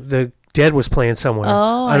 the Dead was playing somewhere.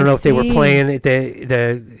 Oh, I don't know if they were see. playing at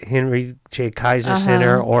the Henry J. Kaiser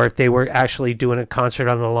Center, or if they were actually doing a concert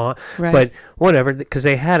on the lawn. Right. But whatever, because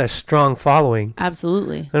they had a strong following.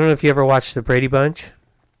 Absolutely. I don't know if you ever watched the Brady Bunch.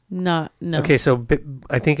 No. Okay, so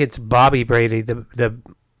I think it's Bobby Brady, the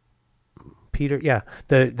Peter,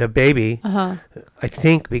 the baby. Uh-huh. I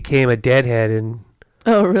think became a Deadhead and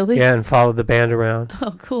Oh, really? and followed the band around.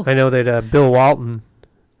 Oh, cool. I know that Bill Walton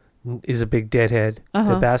is a big Deadhead, the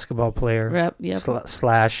Uh-huh. basketball player. Yep.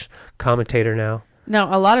 Slash commentator now.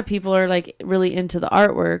 Now, a lot of people are like really into the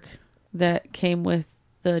artwork that came with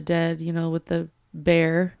the Dead, with the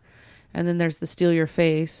bear. And then there's the Steal Your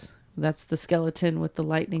Face. That's the skeleton with the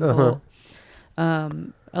lightning bolt.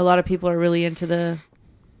 A lot of people are really into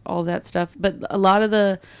all that stuff. But a lot of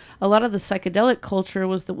the psychedelic culture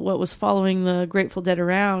was what was following the Grateful Dead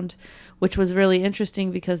around, which was really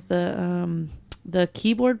interesting because the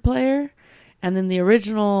keyboard player and then the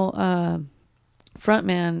original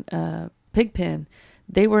frontman, Pigpen,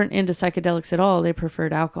 they weren't into psychedelics at all. They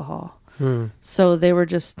preferred alcohol. So they were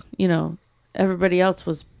just, everybody else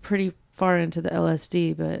was pretty far into the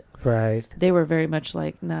LSD, but Right. they were very much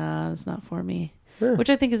like, nah, it's not for me, Yeah.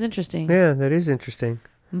 which I think is interesting. Yeah, that is interesting.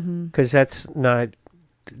 Because that's not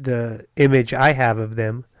the image I have of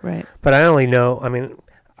them. Right. But I only know,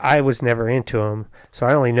 I was never into them, so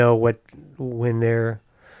I only know when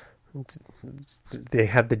they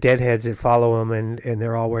have the Deadheads that follow them, and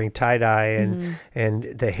they're all wearing tie-dye,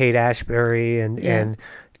 and the Haight-Ashbury and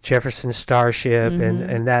Jefferson Starship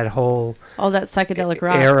and that whole All that psychedelic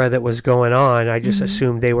rock. era that was going on. I just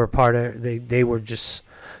assumed they were part of, they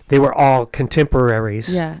were all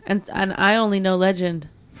contemporaries. Yeah. And I only know legend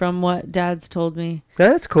from what Dad's told me.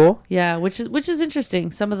 That's cool. Yeah, which is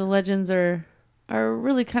interesting. Some of the legends are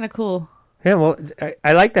really kind of cool. Yeah, well,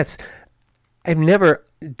 I like that. I've never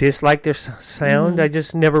disliked their sound. I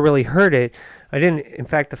just never really heard it. I didn't. In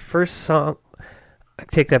fact, the first song, I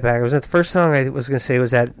take that back. It was the first song I was going to say was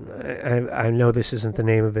that, I know this isn't the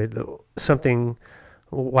name of it, something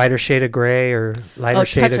Whiter Shade of Gray or Lighter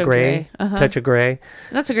Shade Touch of of Gray. Gray. Touch of Gray.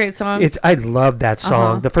 That's a great song. I love that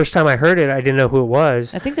song. The first time I heard it, I didn't know who it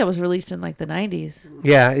was. I think that was released in like the 90s.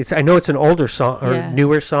 Yeah, I know it's an older song or Yeah.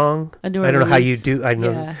 newer song. A newer I don't know how you release. do. I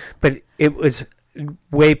know, Yeah. but it was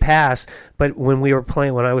way past. But when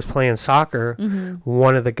I was playing soccer,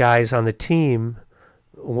 one of the guys on the team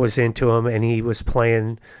was into him, and he was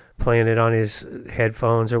playing it on his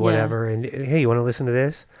headphones or whatever. And hey, you want to listen to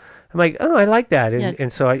this? I'm like, oh, I like that, and Yeah.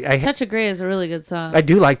 and so I Touch of Grey is a really good song. I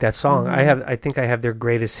do like that song. I think I have their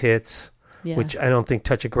greatest hits. Yeah. Which I don't think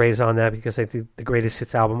Touch of Grey is on that, because I think the greatest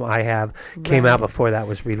hits album I have came Right. out before that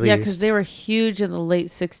was released. Yeah, because they were huge in the late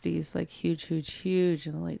 60s, like huge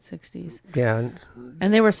in the late 60s. Yeah,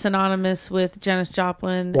 And they were synonymous with Janis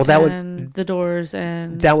Joplin Well, that would- and The Doors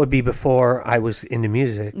and... that would be before I was into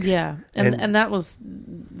music. Yeah, and that was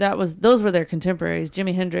those were their contemporaries.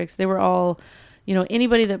 Jimi Hendrix, they were all,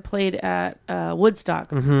 anybody that played at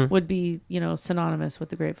Woodstock would be, synonymous with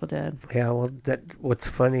the Grateful Dead. Yeah, well, what's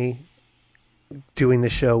funny doing the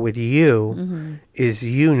show with you is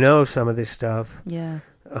some of this stuff. Yeah.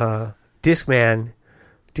 Discman,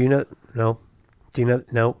 do you know? No. Do you know?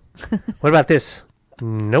 No. What about this?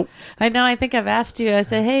 Nope. I know. I think I've asked you. I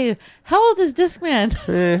said, "Hey, how old is Discman?"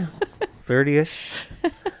 30-ish.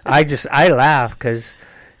 I laugh because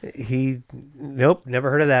nope, never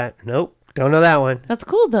heard of that. Nope. Don't know that one. That's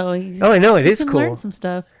cool though. Oh, I know it You is can cool. learn some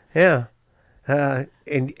stuff. Yeah,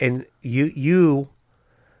 and you,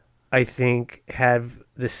 I think, have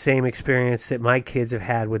the same experience that my kids have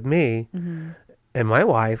had with me and my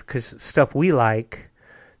wife, because stuff we like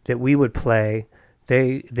that we would play,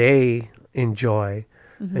 they enjoy,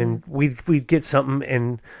 and we'd get something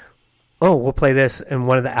and we'll play this. And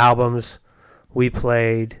one of the albums we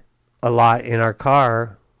played a lot in our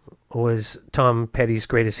car was Tom Petty's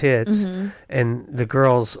Greatest Hits, and the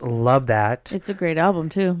girls love that. It's a great album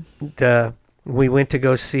too. We went to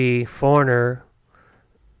go see Foreigner,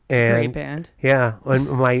 and Great band. yeah, and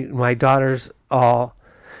my daughters all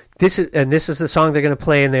this is the song they're going to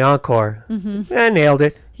play in the encore. I nailed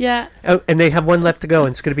it. Yeah, Oh, and they have one left to go,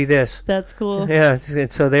 and it's going to be this. that's cool. Yeah,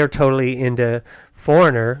 and so they're totally into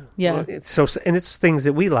Foreigner. Yeah. So and it's things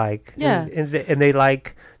that we like. Yeah. And they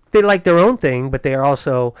like their own thing, but they are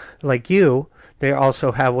also like you. They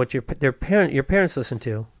also have what your parents listen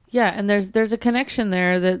to. Yeah, and there's a connection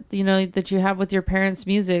there that that you have with your parents'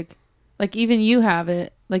 music. Like even you have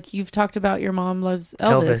it. Like you've talked about your mom loves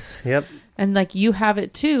Elvis. Yep. And like you have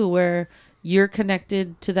it too, where you're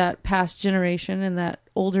connected to that past generation and that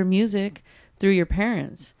older music through your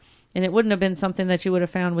parents. And it wouldn't have been something that you would have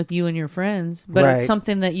found with you and your friends, but Right. it's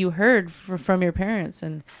something that you heard from your parents,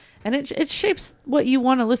 and it shapes what you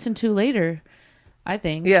want to listen to later, I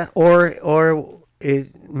think. Yeah, or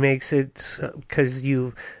it makes it because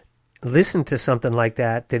you've listened to something like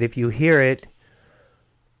that if you hear it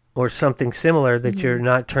or something similar that you're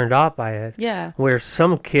not turned off by it. Yeah. Where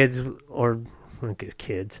some kids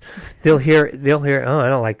they'll hear oh, I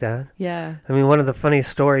don't like that. Yeah. I mean, one of the funniest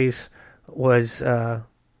stories was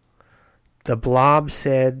the Blob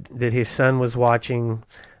said that his son was watching,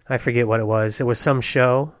 I forget what it was. It was some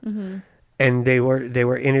show, and they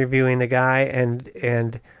were interviewing the guy,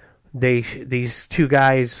 and these two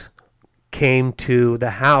guys came to the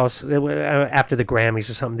house after the Grammys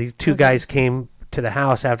or something. These two guys came to the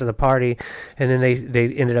house after the party, and then they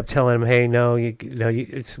ended up telling him, hey, no,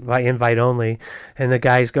 it's by invite only. And the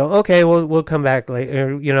guys go, okay, we'll come back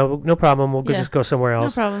later, no problem, we'll just go somewhere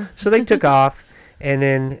else. No problem. So they took off, and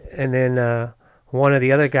then one of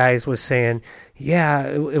the other guys was saying, yeah,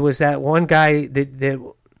 it was that one guy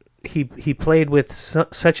that he played with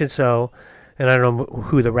such and so, and I don't know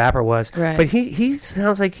who the rapper was, Right. but he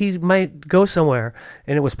sounds like he might go somewhere,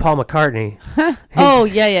 and it was Paul McCartney. Oh,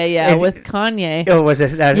 yeah, And- with Kanye. Oh, was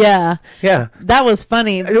it that? Yeah. Yeah. That was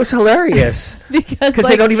funny It was hilarious because because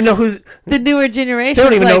they don't even know who. the newer They generation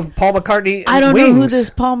don't even know Paul McCartney. I don't know who Wings. this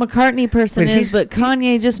Paul McCartney person But is, but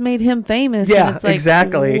Kanye just made him famous. Yeah, and it's like,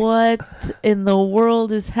 exactly. What in the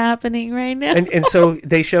world is happening right now? And so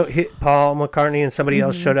they Paul McCartney and somebody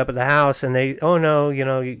else Mm-hmm. showed up at the house, and they, oh no,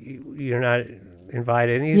 you're not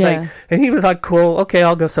invited. And he's Yeah. and he was like, cool, okay,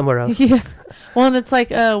 I'll go somewhere else. Yeah. Well, and it's like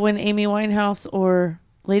when Amy Winehouse or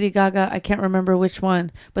Lady Gaga, I can't remember which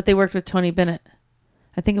one, but they worked with Tony Bennett.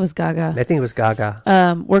 I think it was Gaga. I think it was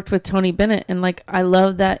Gaga. Worked with Tony Bennett, and like I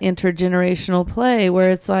love that intergenerational play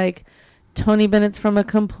where it's like Tony Bennett's from a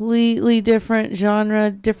completely different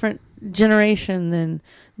genre, different generation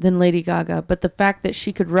than Lady Gaga, but the fact that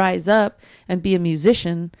she could rise up and be a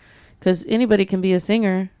musician, because anybody can be a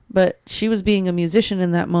singer, but she was being a musician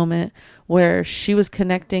in that moment where she was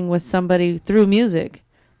connecting with somebody through music.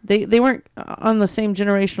 They weren't on the same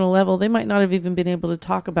generational level. They might not have even been able to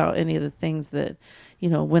talk about any of the things that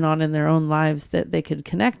went on in their own lives that they could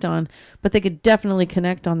connect on, but they could definitely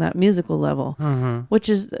connect on that musical level, which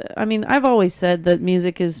is, I mean, I've always said that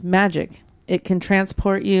music is magic. It can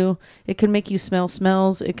transport you. It can make you smell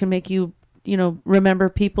smells. It can make you, remember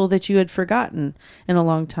people that you had forgotten in a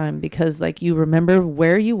long time, because like you remember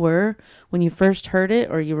where you were when you first heard it,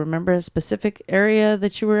 or you remember a specific area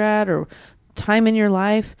that you were at or time in your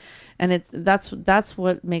life. And that's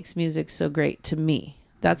what makes music so great to me.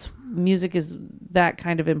 Music is that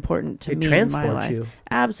kind of important to me in my transports life. you.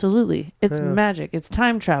 Absolutely. It's magic. It's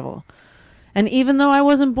time travel. And even though I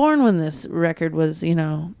wasn't born when this record was,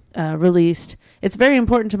 released, it's very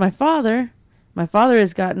important to my father. My father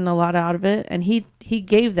has gotten a lot out of it, and he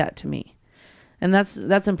gave that to me. And that's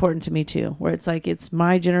important to me too, where it's like it's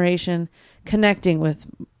my generation connecting with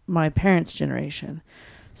my parents' generation.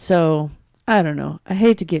 So, I don't know. I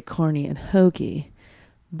hate to get corny and hokey,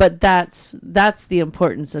 but that's the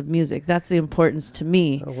importance of music. That's the importance to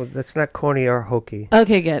me. Oh, well, that's not corny or hokey.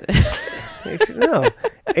 Okay, good.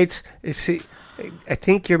 See, I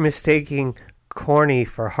think you're mistaking corny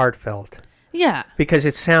for heartfelt. Yeah. Because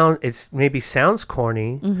it maybe sounds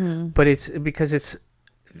corny, but it's because it's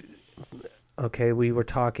okay. We were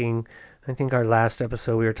talking, I think our last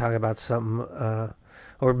episode we were talking about something,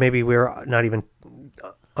 or maybe we were not even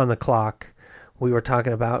on the clock, we were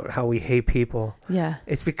talking about how we hate people. Yeah.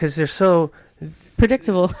 It's because they're so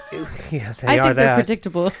Predictable. yeah, they I are think they're that.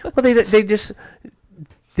 predictable. Well,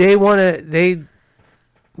 they want to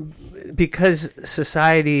because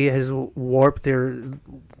society has warped their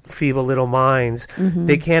feeble little minds.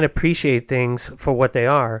 They can't appreciate things for what they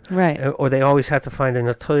are, Right. Or they always have to find an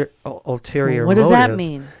ulterior. What does that motive.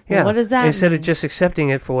 mean? Yeah. What does that instead mean? of just accepting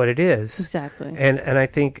it for what it is. Exactly. And I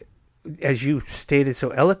think, as you stated so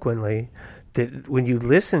eloquently, that when you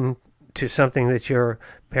listen to something that your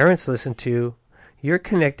parents listen to, you're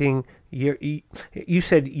connecting you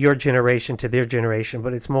said your generation to their generation,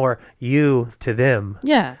 but it's more you to them.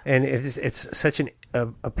 Yeah. And it's such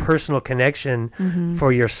a personal connection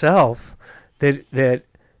for yourself that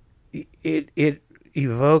it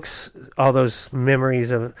evokes all those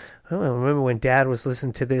memories of, oh, I remember when Dad was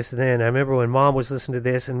listening to this then. I remember when Mom was listening to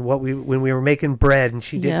this, and when we were making bread and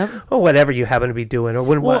she did, Yep. or whatever you happen to be doing, or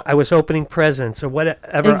when Well- I was opening presents or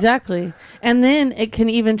whatever. Exactly. And then it can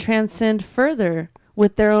even transcend further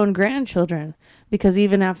with their own grandchildren, because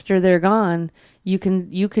even after they're gone, you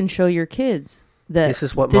can show your kids that This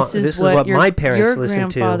is what your, my parents your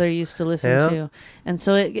listened to. grandfather used to listen Yeah. to. And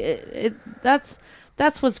so that's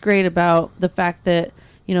what's great about the fact that,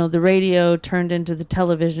 you know, the radio turned into the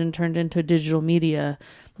television, turned into digital media,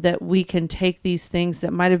 that we can take these things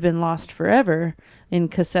that might have been lost forever in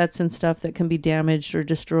cassettes and stuff that can be damaged or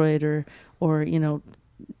destroyed or you know,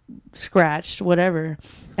 scratched, whatever.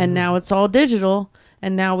 And now it's all digital,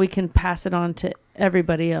 and now we can pass it on to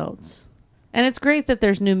everybody else. And it's great that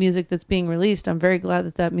there's new music that's being released. I'm very glad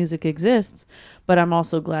that that music exists, but I'm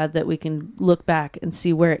also glad that we can look back and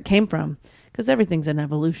see where it came from, because everything's an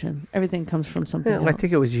evolution. Everything comes from something else. I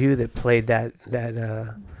think it was you that played that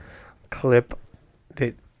clip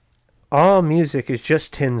that all music is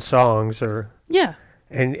just 10 songs, or Yeah.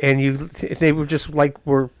 and they were just like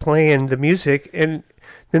were playing the music, and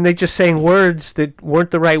then they just sang words that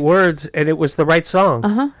weren't the right words, and it was the right song.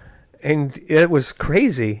 Uh-huh. And it was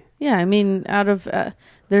crazy. Yeah, I mean, out of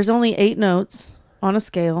there's only 8 notes on a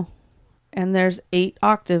scale, and there's 8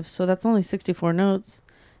 octaves, so that's only 64 notes.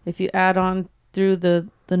 If you add on through the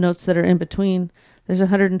notes that are in between, there's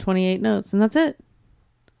 128 notes, and that's it.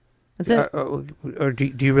 That's it. Or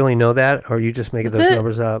do you really know that, or are you just making That's those it.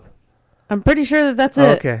 numbers up? I'm pretty sure that that's Oh,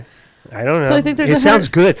 it. okay. I don't know. So I think there's it 100 sounds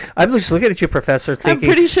good. I'm just looking at you, Professor, I'm thinking.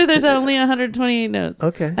 pretty sure there's only 128 notes.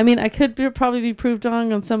 Okay. I mean, I could probably be proved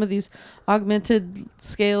wrong on some of these augmented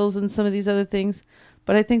scales and some of these other things,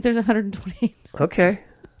 but I think there's 128. Okay.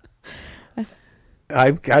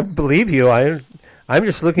 I believe you. I'm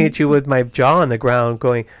just looking at you with my jaw on the ground,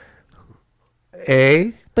 going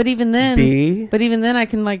A, But even then, B. I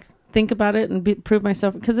can like think about it and prove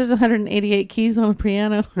myself, because there's 188 keys on a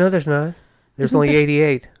piano. No, there's not. There's Isn't only there?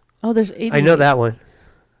 88. Oh, there's 88. I know that one.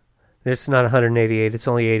 It's not 188. It's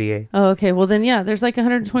only 88. Oh, okay. Well, then, yeah, there's like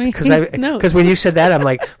 128 notes. Because when you said that, I'm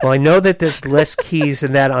like, well, I know that there's less keys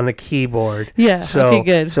than that on the keyboard. Yeah, So, okay,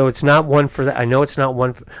 good. So it's not one for that. I know it's not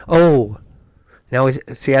one. Now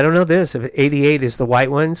see, I don't know this. If 88 is the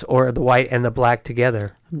white ones or the white and the black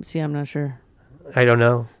together. See, I'm not sure. I don't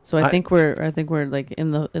know. So I think we're like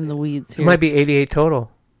in the weeds It here. might be 88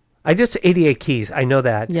 total. I just 88 keys. I know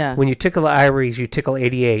that. Yeah. When you tickle the ivories, you tickle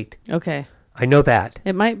 88. Okay. I know that.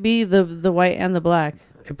 It might be the white and the black.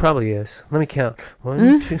 It probably is. Let me count.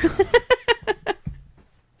 1, 2.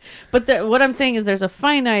 But what I'm saying is there's a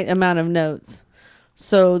finite amount of notes.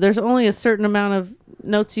 So there's only a certain amount of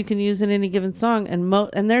notes you can use in any given song,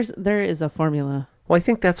 and there is a formula. Well, I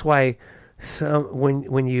think that's why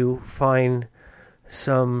when you find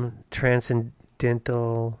some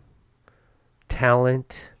transcendental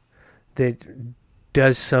talent that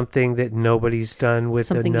does something that nobody's done with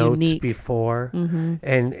Something the notes unique. before, Mm-hmm.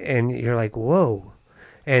 and you're like, whoa,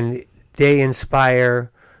 and they inspire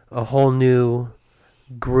a whole new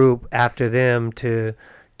group after them to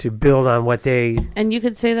build on what they. And you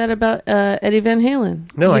could say that about Eddie Van Halen.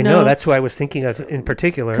 No, I know that's who I was thinking of in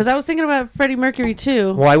particular. Because I was thinking about Freddie Mercury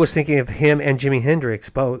too. Well, I was thinking of him and Jimi Hendrix,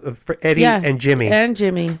 both Eddie and Jimmy. And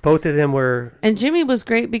Jimmy. Both of them were. And Jimmy was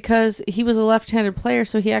great because he was a left-handed player,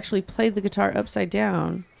 so he actually played the guitar upside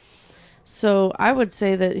down. So I would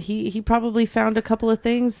say that he probably found a couple of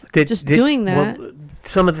things doing that. Well,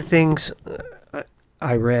 some of the things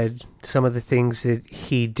I read, some of the things that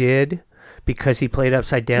he did because he played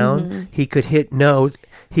upside down, Mm-hmm. he could hit notes,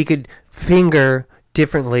 he could finger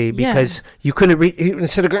differently because you couldn't read,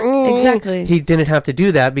 instead of going, Exactly. he didn't have to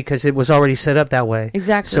do that because it was already set up that way.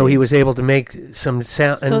 Exactly. So he was able to make some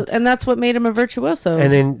sound. And that's what made him a virtuoso.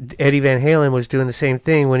 And then Eddie Van Halen was doing the same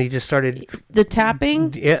thing when he just started. The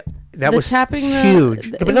tapping, Yeah. That The was tapping the-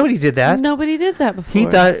 huge. the- But nobody did that. Nobody did that before. He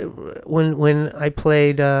thought when I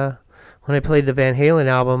played the Van Halen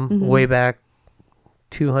album Mm-hmm. way back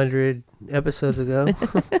 200 episodes ago.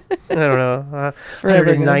 I don't know, Forever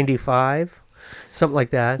ago. 195, something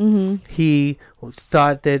like that. Mm-hmm. He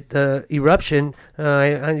thought that the Eruption. I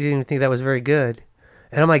didn't even think that was very good.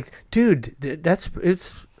 And I'm like, dude, it's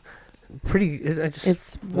pretty.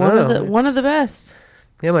 It's one of the best.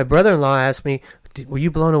 Yeah, my brother-in-law asked me, "Were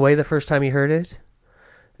you blown away the first time you heard it?"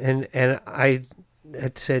 And I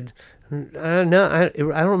had said, "No, I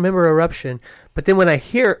don't remember Eruption." But then when I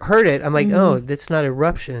heard it, I'm like, "Oh, that's not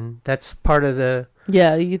Eruption. That's part of the."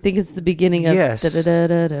 Yeah, you think it's the beginning of Yes.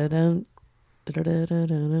 da-da-da-da-da-dum,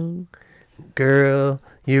 da-da-da-da-da-dum. Girl,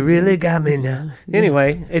 you really got me now.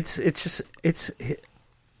 Anyway, it's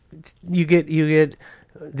you get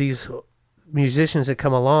these musicians that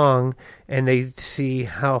come along and they see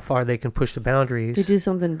how far they can push the boundaries. They do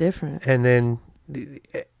something different. And then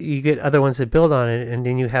you get other ones that build on it, and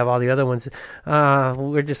then you have all the other ones.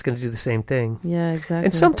 We're just going to do the same thing. Yeah, exactly.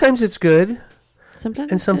 And sometimes it's good,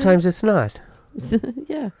 sometimes and it's sometimes it's not. good.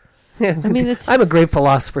 Yeah, Yeah, I mean, it's I'm a great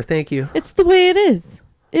philosopher. Thank you. it's the way it is.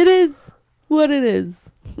 It is what it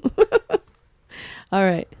is. All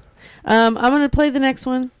right, I'm gonna play the next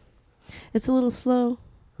one. It's a little slow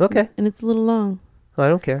Okay, and it's a little long, I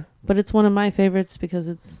don't care. but it's one of my favorites because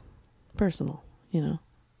it's personal, you know.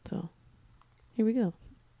 So here we go.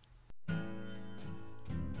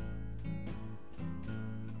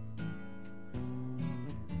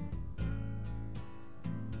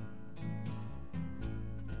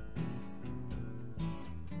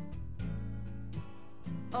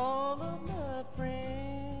 All of my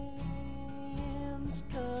friends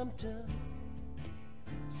come to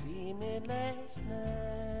see me last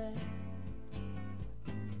night.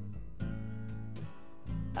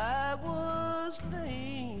 I was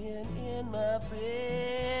laying in my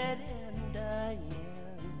bed and dying.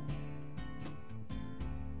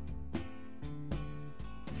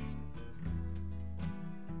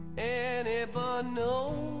 Anyone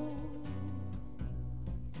know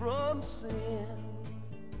from sin?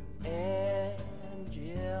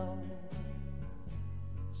 Angel,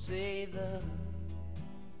 say the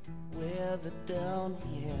weather down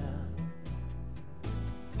here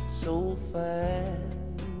so fine.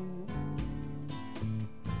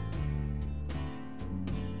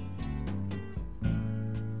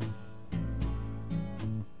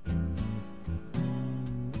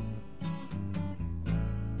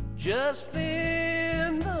 Just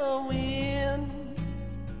then the wind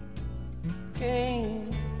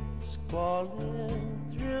came squalling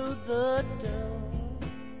through the dawn,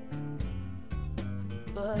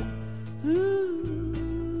 but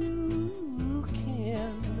who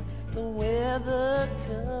can the weather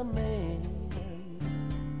command?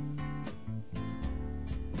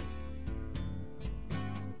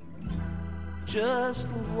 Just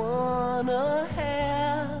wanna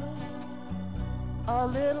have a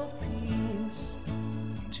little peace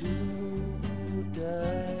today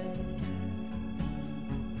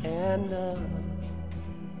and a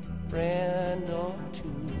friend or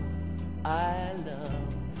two I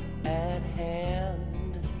love at hand.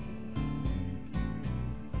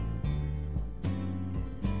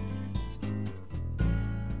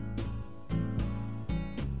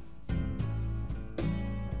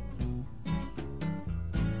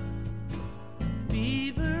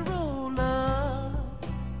 Fever roll up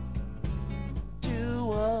to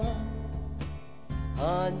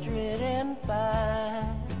 105.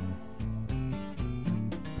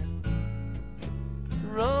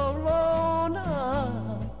 Roll on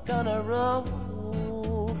up, gonna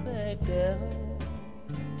roll back down.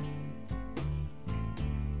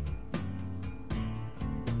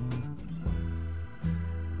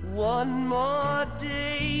 One more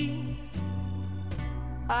day,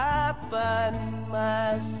 I find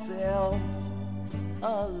myself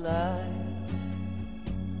alive.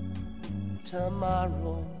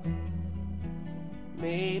 Tomorrow,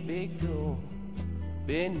 maybe go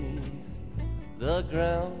beneath the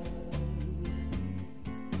ground.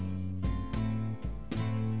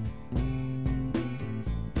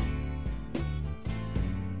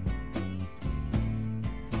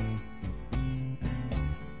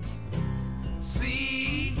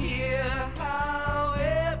 See here how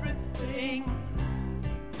everything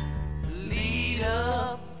lead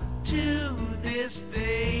up to this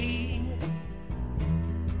day,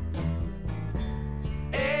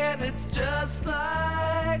 and it's just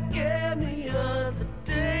like any other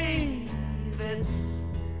day.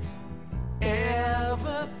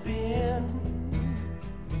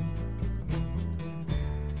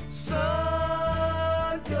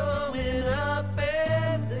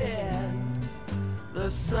 the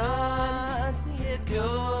sun hit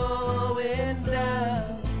going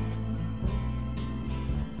down.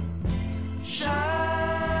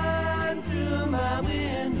 Shine through my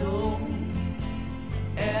window,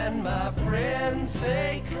 and my friends,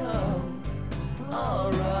 they come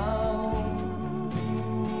around.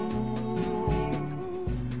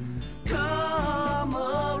 Come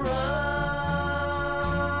around.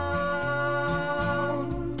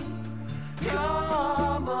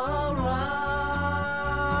 Come around.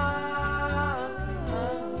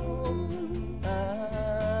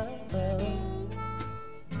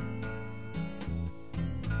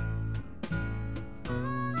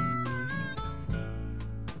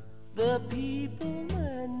 The people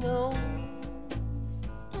I know,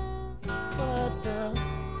 but the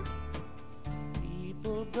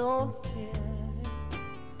people don't care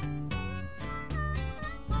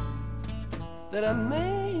that a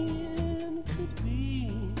man could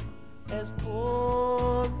be as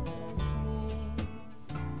poor as me.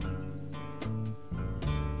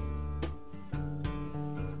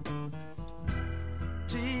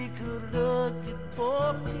 Take a look at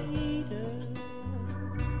poor Peter.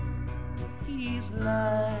 He's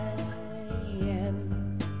lying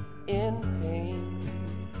in pain.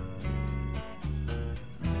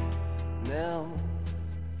 Now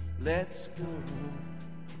let's go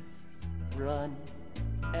run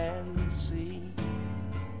and see.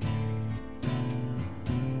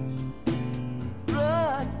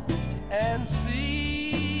 Run and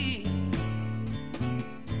see.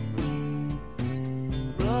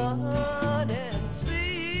 Run and see.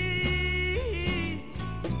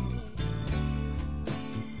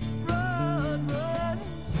 Run, run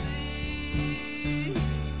and see.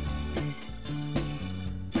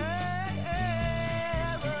 Hey,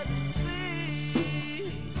 hey, run and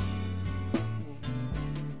see.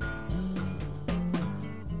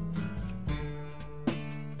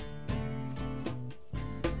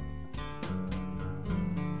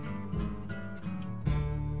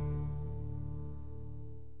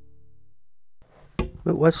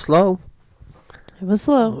 It was slow. It was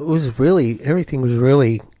slow. It was really, everything was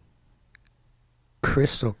really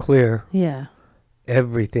crystal clear. Yeah.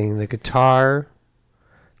 Everything, the guitar,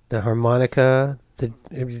 the harmonica,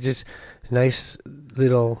 it was just nice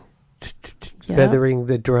little Yeah. feathering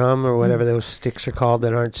the drum or whatever those sticks are called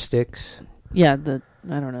that aren't sticks. Yeah, I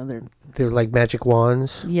don't know. They're like magic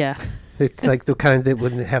wands. Yeah. It's like the kind that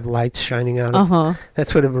wouldn't have lights shining out of. Uh-huh.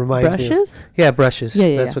 That's what it reminds me of. Brushes? Yeah, brushes. Yeah,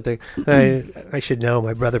 yeah, That's yeah. what I should know.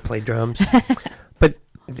 My brother played drums. But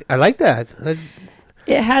I like that.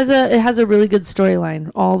 It has a really good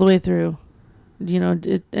storyline all the way through. You know,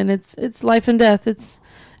 and it's life and death. It's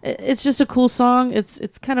just a cool song.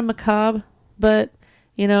 It's kind of macabre, but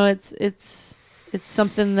you know, it's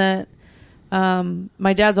something that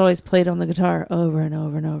my dad's always played on the guitar over and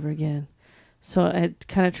over and over again. So it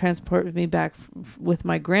kind of transported me back with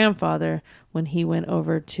my grandfather when he went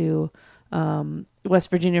over to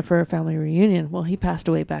West Virginia for a family reunion. Well, he passed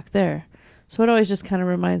away back there. So it always just kind of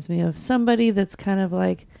reminds me of somebody that's kind of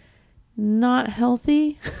like not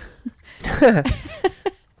healthy.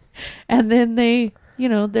 And then they, you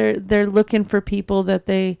know, they're looking for people that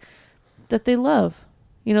they love.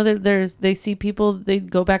 You know, they see people, they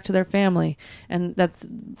go back to their family. And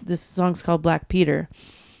this song's called Black Peter.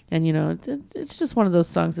 And, you know, it's just one of those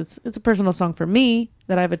songs. It's a personal song for me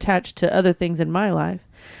that I've attached to other things in my life.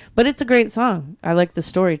 But it's a great song. I like the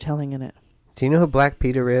storytelling in it. Do you know who Black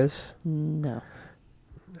Peter is? No.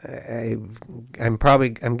 I'm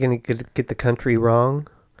going to get the country wrong,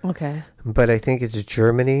 Okay. but I think it's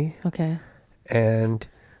Germany. Okay. And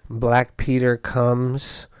Black Peter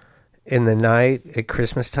comes in the night at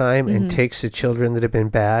Christmas time and takes the children that have been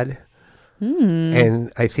bad.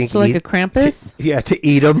 And I think So like a Krampus? to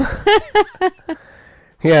eat them.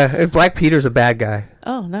 Yeah, Black Peter's a bad guy.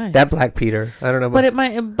 Oh, nice. That Black Peter, I don't know. But it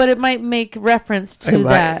might make reference to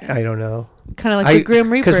that. I don't know. Kind of like the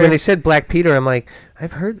Grim Reaper. Because when they said Black Peter, I'm like,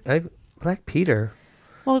 Black Peter.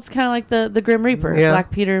 Well, it's kind of like the Grim Reaper. Yeah. Black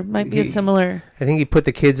Peter might be a similar. I think he put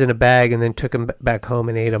the kids in a bag and then took them back home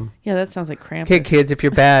and ate them. Yeah, that sounds like Krampus. Okay, kids, if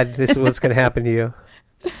you're bad, this is what's going to happen to you.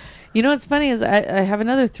 You know what's funny is I have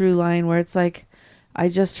another through line where it's like, I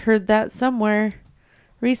just heard that somewhere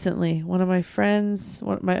recently. One of my friends,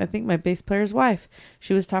 I think my bass player's wife,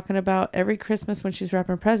 she was talking about every Christmas when she's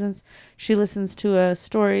wrapping presents, she listens to a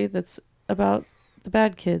story that's about the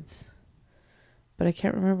bad kids. But I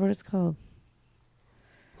can't remember what it's called.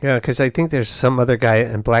 Yeah, because I think there's some other guy,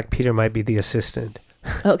 and Black Peter might be the assistant.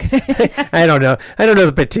 Okay. I don't know. I don't know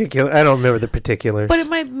the particular. I don't remember the particulars. But it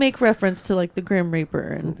might make reference to like the Grim Reaper.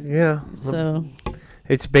 And yeah. so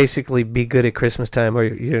It's basically be good at Christmas time, or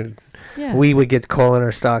Yeah. we would get coal in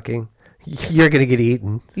our stocking. You're gonna get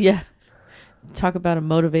eaten. Yeah. Talk about a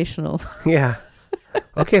motivational Yeah.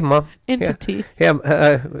 Okay, Mom. entity. Yeah.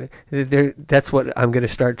 That's what I'm gonna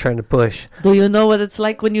start trying to push. Do you know what it's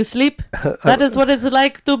like when you sleep? That is what it's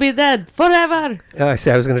like to be dead forever. I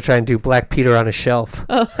said I was gonna try and do Black Peter on a shelf.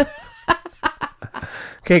 Oh.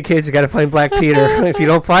 Okay, kids, you gotta find Black Peter. If you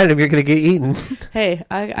don't find him, you're gonna get eaten. Hey,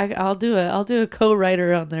 I'll do a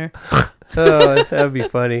co-writer on there. Oh, that'd be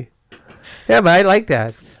funny. Yeah, but I like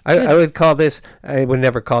that. I would call this. I would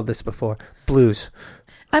never called this before blues.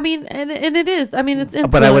 I mean, and it is. I mean, it's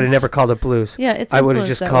influenced. But I would have never called it blues. Yeah, it's. I would have influenced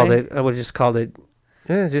just that called way. it. I would have just called it.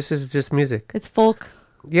 Yeah, just music. It's folk.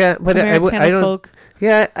 Yeah, but I Americana don't. folk.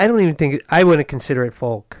 Yeah, I don't even think I wouldn't consider it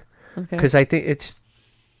folk Okay. because I think it's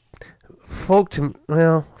folk to.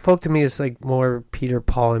 Well, folk to me is like more Peter,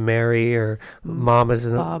 Paul, and Mary or Mamas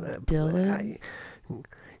and Bob Dylan.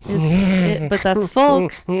 Yeah. But that's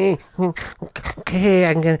folk. Okay,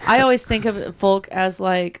 I'm gonna. I always think of folk as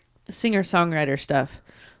like singer-songwriter stuff,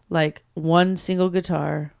 like one single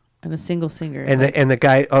guitar and a single singer. And like, the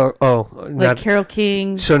guy. Oh, like not Carole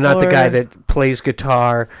King. so not the guy or- that plays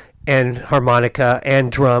guitar and harmonica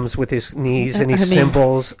and drums with his knees and his I mean,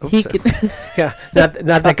 cymbals. He Oops. could, Yeah, not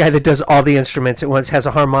that guy that does all the instruments at once. Has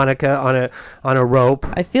a harmonica on a rope.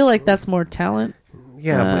 I feel like that's more talent.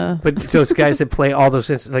 Yeah, but those guys that play all those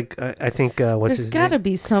like I think what's There's his got to name?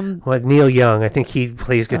 be some. What, Neil Young? I think he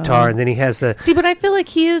plays guitar, and then he has the. See, but I feel like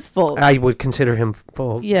he is folk. I would consider him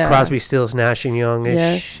folk. Yeah. Crosby, Stills, Nash and Youngish.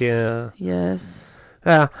 Yes. Yeah. Yes.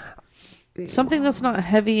 Uh, Something that's not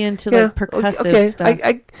heavy into yeah. like percussive okay.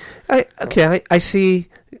 stuff. I see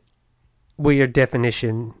where your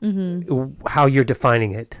definition, how you're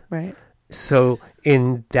defining it. Right. So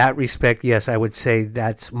in that respect, yes, I would say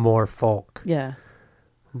that's more folk. Yeah.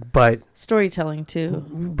 But Storytelling too.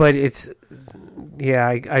 it's, yeah,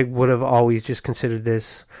 I would have always just considered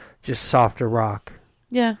this just softer rock.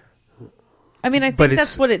 Yeah. I mean, I But think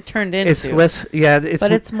that's it's- what it turned into. It's less, yeah. It's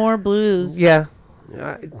but it's more blues. yeah.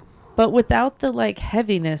 But without the like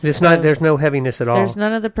heaviness. It's not. of- There's no heaviness at all. There's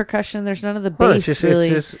none of the percussion. There's none of the Well, bass. Really,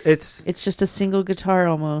 it's just a single guitar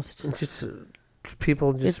almost. it's just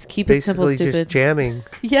people just It's keep it simple, basically just stupid. jamming.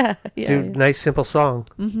 Yeah. Yeah. Do nice simple song,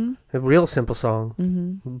 a real simple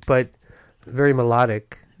song, but very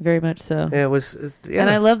melodic. Very much so. Yeah, it was. Yeah, And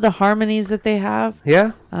I love the harmonies that they have.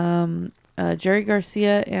 yeah. Jerry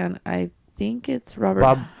Garcia and I think it's Robert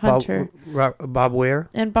Bob Hunter. Bob Ware.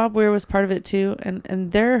 And Bob Weir was part of it too.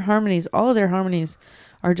 And their harmonies, all of their harmonies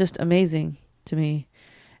are just amazing to me.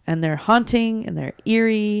 And they're haunting and they're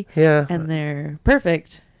eerie Yeah. and they're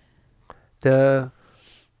perfect. The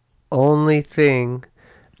only thing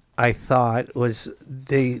I thought was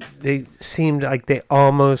they seemed like they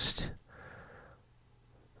almost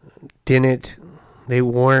didn't. They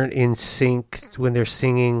weren't in sync when they're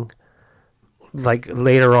singing. Like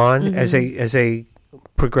later on, as they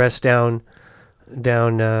progress down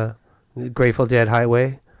Grateful Dead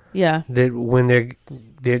Highway, Yeah. that when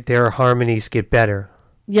their harmonies get better.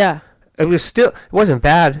 Yeah. It wasn't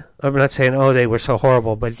bad. I'm not saying they were so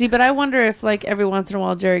horrible, but See, but I wonder if like every once in a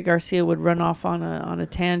while Jerry Garcia would run off on a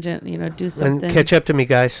tangent, do something. and catch up to me,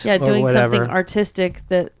 guys. Yeah, or doing whatever. something artistic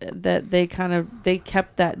that they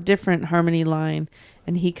kept that different harmony line,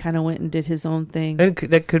 and he kind of went and did his own thing.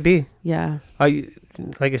 That could be. Yeah,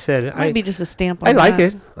 Like I said, might be just a stamp on I like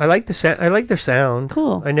that. it. I like the sound. I like their sound.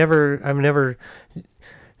 Cool. I've never.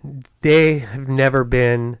 They have never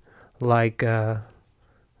been like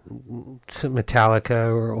some Metallica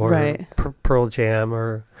or Right. Pearl Jam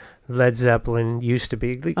or Led Zeppelin used to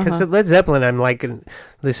be. Because Uh-huh. Led Zeppelin, I'm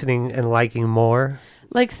listening and liking more.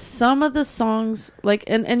 Like some of the songs, like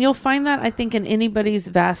and you'll find that I think in anybody's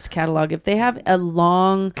vast catalog, if they have a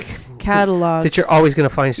long catalog, That you're always going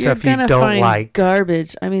to find you're stuff you gonna don't find like.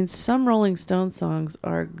 garbage. I mean, some Rolling Stone songs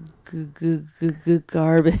are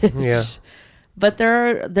garbage. Yeah. But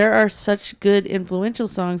there are such good influential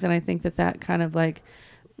songs, and I think that kind of like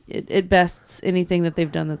it bests anything that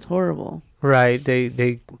they've done that's horrible. Right.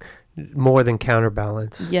 They more than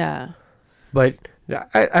counterbalance. Yeah. But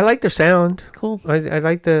I like their sound. Cool. I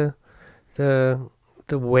like the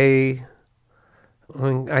way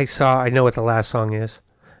when I know what the last song is.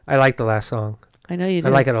 I like the last song. I know you do.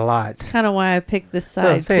 I like it a lot. It's kind of why I picked this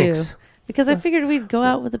side too, thanks. because I figured we'd go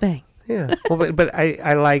out with a bang Yeah. Well, but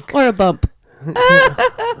I like. or a bump.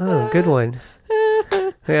 Oh, good one.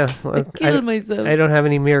 Yeah. Well, Kill myself. I don't have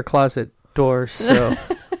any mirror closet doors, so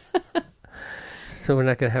so we're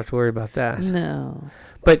not gonna have to worry about that. No.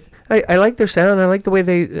 But I like their sound. I like the way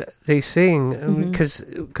they sing Mm-hmm.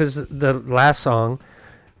 because the last song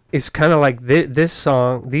it's kind of like this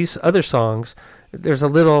song, these other songs. There's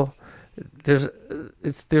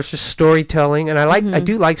just storytelling, and I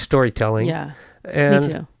do like storytelling. Yeah, and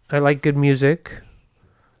me too. I like good music,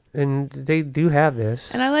 and they do have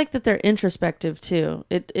this. And I like that they're introspective too.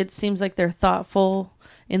 It seems like they're thoughtful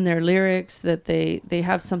in their lyrics, that they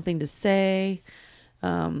have something to say.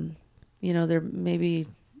 They're maybe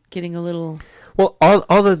getting a little. Well,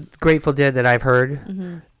 all the Grateful Dead that I've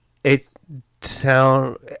heard, it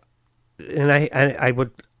sound, and I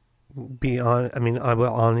would be on. I mean, I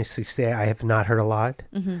will honestly say I have not heard a lot,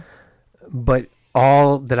 but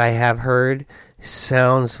all that I have heard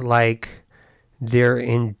sounds like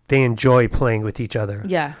they enjoy playing with each other.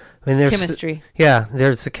 Yeah. And there's chemistry. Yeah,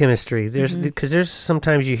 there's the chemistry. There's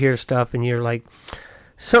sometimes you hear stuff and you're like,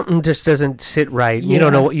 something just doesn't sit right. You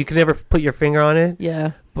don't know what, you can never put your finger on it.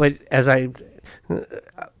 Yeah. But as I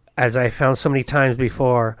found so many times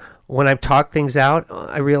before, when I've talked things out,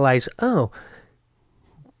 I realize, oh,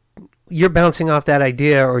 you're bouncing off that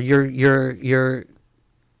idea, or you're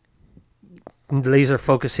laser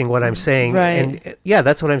focusing what I'm saying. Right. And yeah,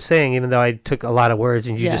 that's what I'm saying, even though I took a lot of words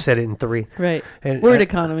and you just said it in 3. Right. And Word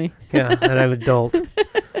economy. Yeah, and I'm adult.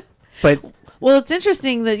 But well, it's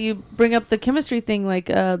interesting that you bring up the chemistry thing. Like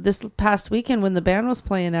this past weekend when the band was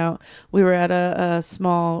playing out, we were at a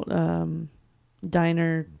small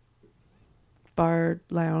diner, bar,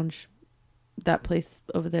 lounge, that place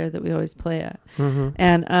over there that we always play at.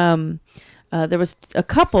 And there was a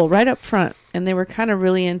couple right up front, and they were kind of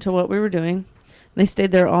really into what we were doing. They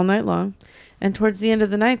stayed there all night long. And towards the end of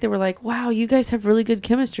the night, they were like, wow, you guys have really good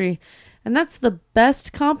chemistry. And that's the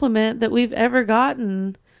best compliment that we've ever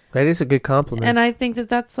gotten. that is a good compliment. And I think that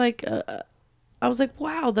that's like, I was like,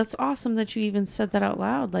 wow, that's awesome that you even said that out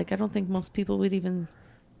loud. Like, I don't think most people would even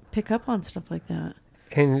pick up on stuff like that.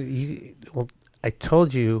 And I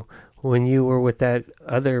told you when you were with that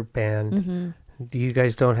other band, you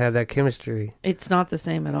guys don't have that chemistry. It's not the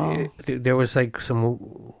same at all. There was like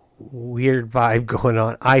some weird vibe going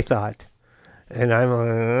on, I thought. And I'm like,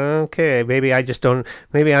 okay, maybe I just don't,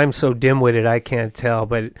 maybe I'm so dim-witted I can't tell,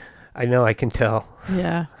 but I know I can tell.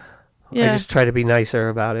 Yeah. I just try to be nicer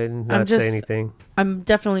about it and not say anything. I'm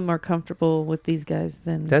definitely more comfortable with these guys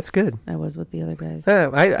than That's good. I was with the other guys. Yeah,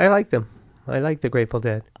 I like them. I like the Grateful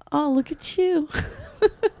Dead. Oh, look at you.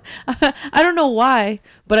 I don't know why,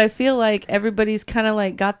 but I feel like everybody's kind of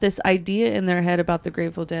like got this idea in their head about the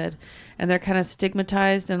Grateful Dead, and they're kind of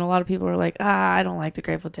stigmatized, and a lot of people are like, I don't like the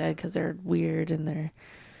Grateful Dead because they're weird and they're...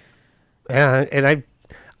 Yeah, and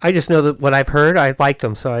I just know that what I've heard, I liked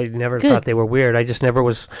them, so I never thought they were weird. I just never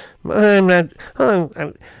was... I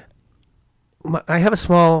have a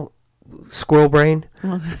small squirrel brain,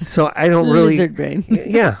 so I don't really... Lizard brain.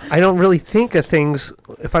 Yeah, I don't really think of things.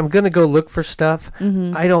 If I'm going to go look for stuff,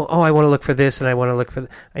 I don't, I want to look for this and I want to look for...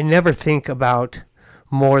 I never think about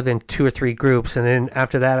more than 2 or 3 groups, and then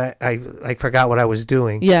after that, I forgot what I was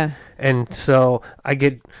doing. Yeah. And so I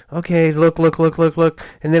get, okay, look,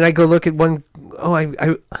 and then I go look at one. Oh,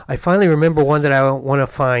 I finally remember one that I want to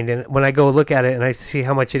find, and when I go look at it and I see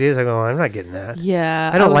how much it is, I go, I'm not getting that.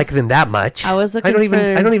 Yeah. I don't like them that much. I was looking I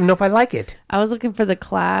don't even know if I like it. I was looking for the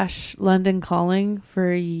Clash London Calling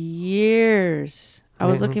for years. I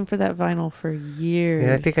was looking for that vinyl for years.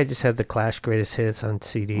 Yeah, I think I just have the Clash Greatest Hits on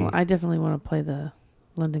CD. Well, I definitely want to play the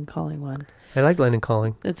London Calling one. I like London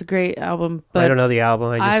Calling. It's a great album, but I don't know the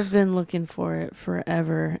album. I've been looking for it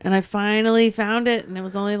forever, and I finally found it, and it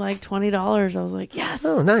was only like $20. I was like, yes,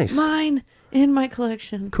 oh, nice, mine in my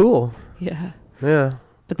collection. Cool. Yeah.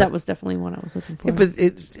 But that was definitely one I was looking for. Yeah,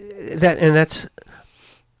 but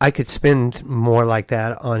I could spend more like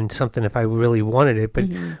that on something if I really wanted it. But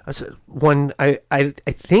one, I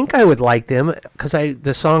think I would like them because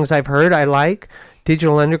the songs I've heard I like.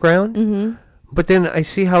 Digital Underground. But then I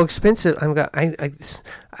see how expensive I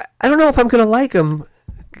don't know if I'm going to like them,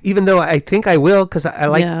 even though I think I will because I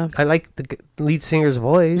like the lead singer's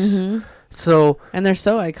voice. So and they're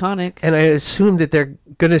so iconic. And I assume that they're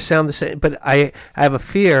going to sound the same. But I have a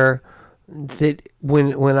fear that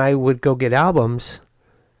when I would go get albums,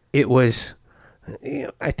 it was,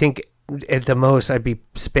 I think at the most I'd be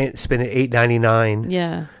spending $8.99.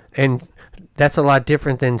 Yeah. And that's a lot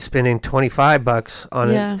different than spending $25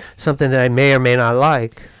 on something that I may or may not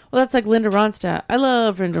like. Well, that's like Linda Ronstadt. I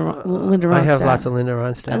love Linda Ronstadt. I have lots of Linda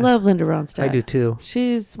Ronstadt. I love Linda Ronstadt. I do too.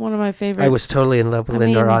 She's one of my favorites. I was totally in love with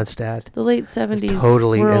Linda Ronstadt. The late 70s.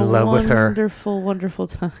 Totally in love with her. Wonderful, wonderful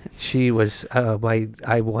time. She was But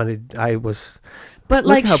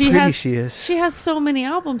like she is. She has so many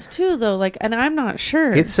albums too, though. Like, and I'm not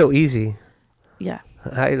sure. It's so easy. Yeah.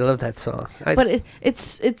 I love that song. But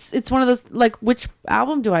it's one of those, like, which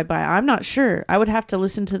album do I buy? I'm not sure. I would have to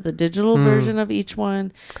listen to the digital version of each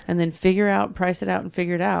one and then price it out and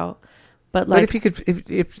figure it out. But like, but if you could,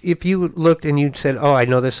 if you looked and you said, "Oh, I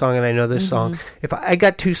know this song and I know this song," if I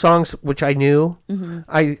got two songs which I knew,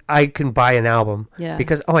 I can buy an album. Yeah.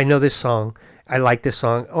 Because I know this song. I like this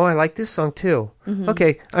song. Oh, I like this song too.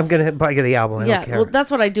 Okay, I'm gonna buy the album. I don't care. Well, that's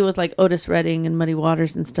what I do with like Otis Redding and Muddy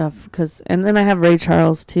Waters and stuff. And then I have Ray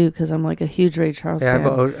Charles too, because I'm like a huge Ray Charles fan. I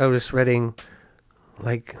have Otis Redding.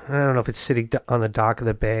 Like, I don't know if it's sitting on the dock of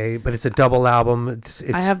the bay, but it's a double album. It's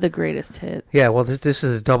I have the greatest hits. Yeah, well, this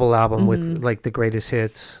is a double album with like the greatest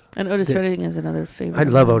hits. And Otis Redding is another favorite. I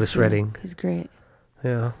love Otis Redding. He's great.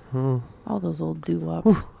 Yeah. All those old doo-wop.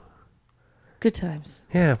 Good times.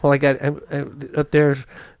 Yeah, well, I got up there.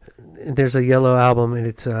 There's a yellow album, and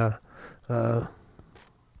it's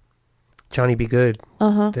Johnny B. Good.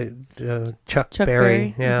 Chuck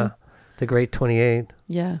Berry. Yeah, the Great 28.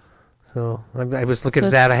 Yeah. So I was looking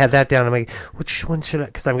at that. I had that down. I'm like, which one should I?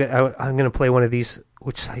 Because I'm gonna play one of these.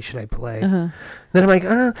 Which side should I play? Then I'm like,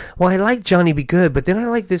 well, I like Johnny Be Good, but then I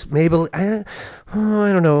like this Mabel. I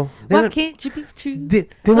don't know. Why can't you be true? Then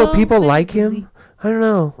will people like him? I don't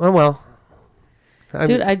know. Oh well.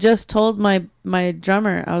 Dude, I just told my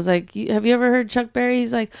drummer, I was like, have you ever heard Chuck Berry?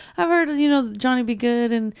 He's like, I've heard, Johnny Be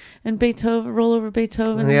Good and Beethoven, Roll Over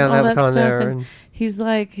Beethoven, and all that stuff. And he's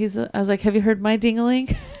like, I was like, have you heard My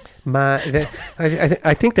Ding-a-ling?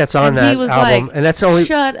 I think that's on that he was album, like, and that's only.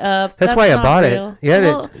 Shut up. That's why I bought real. it. Yeah,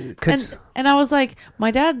 well, and I was like,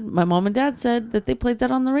 my mom and dad said that they played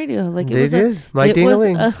that on the radio. Like they did. My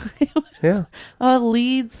Ding-a-ling. Yeah, a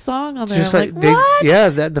lead song on there. Just I'm like, what? Yeah,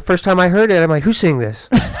 the first time I heard it, I'm like, who's singing this?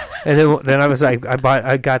 And then I was like, I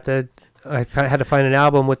had to find an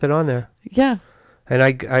album with it on there. Yeah. And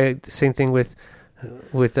I same thing with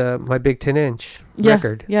my big 10-inch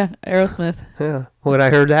record. Yeah, Aerosmith. Yeah. When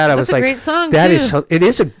I heard that, I was like, "That's a great song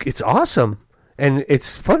too." It's awesome, and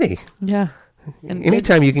it's funny. Yeah. And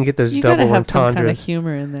anytime you can get those double entendres, some kind of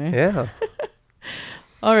humor in there. Yeah.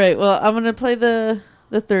 All right. Well, I'm gonna play the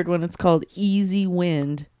third one. It's called Easy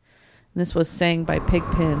Wind. This was sang by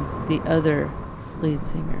Pigpen, the other lead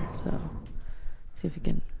singer. So, see if you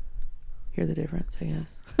can hear the difference, I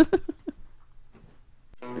guess.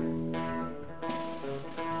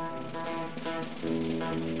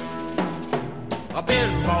 I've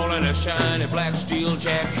been ballin' a shiny black steel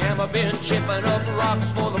jackhammer, been chipping up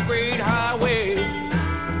rocks for the great highway.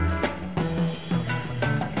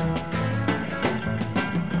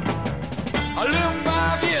 I live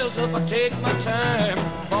 5 years if I take my time,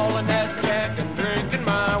 ballin' that jack and drinking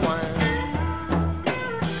my wine.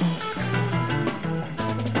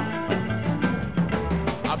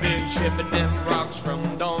 I've been chipping them rocks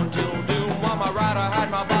from dawn till doom, while my rider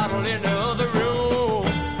hide my bottle in the other room.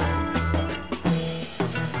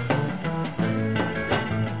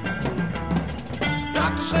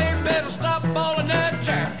 Doctor say better stop ballin' that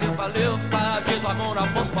jack. If I live 5 years, I'm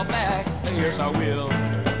gonna bust my back. Yes, I will.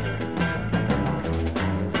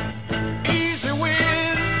 Easy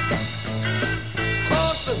wind,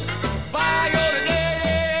 close to Bayou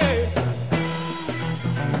today.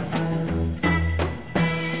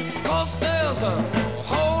 'Cause there's a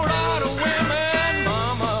whole lot of women,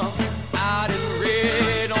 mama, out in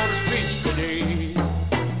red on the streets today.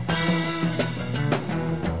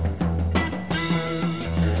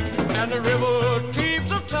 And the river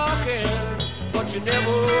keeps a talking, but you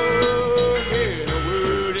never hear a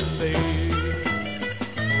word.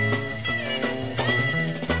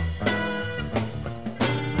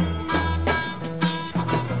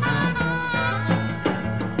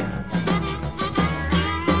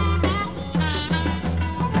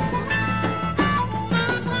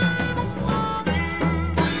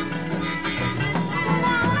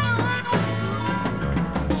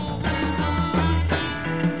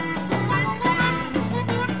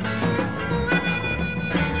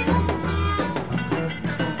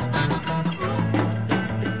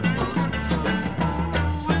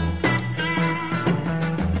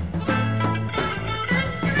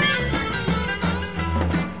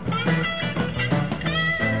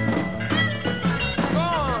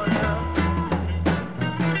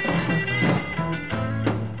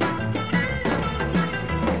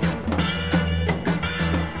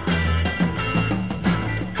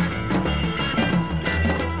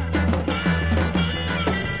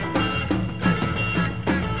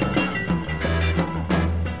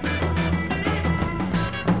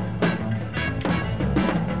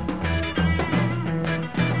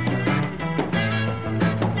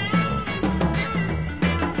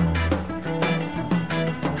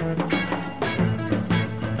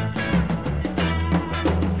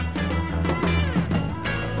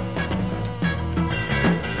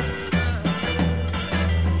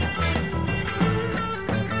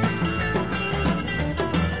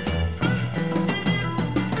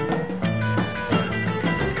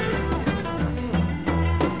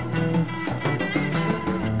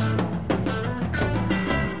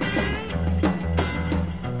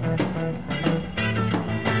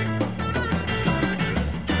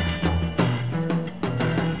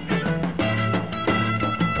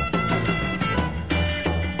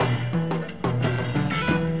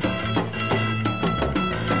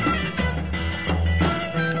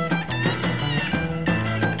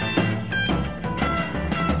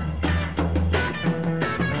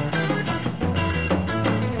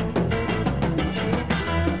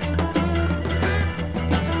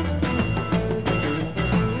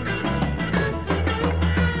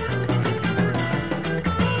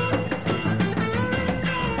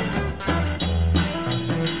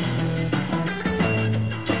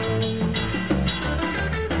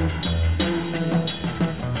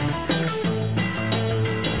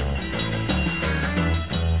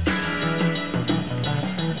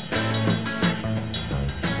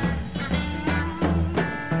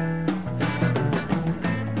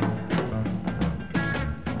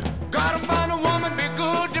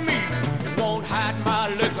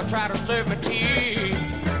 could try to serve me tea.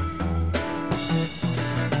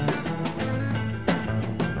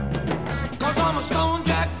 Cause I'm a stone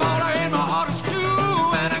jack baller and my heart is true,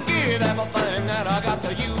 and I give everything that I got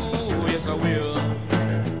to you. Yes, I will.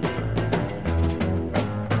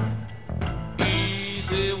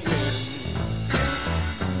 Easy wind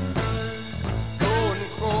blowing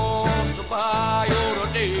across the bayou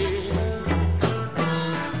today.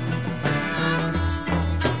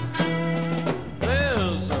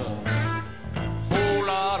 There's a whole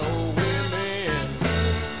lot of women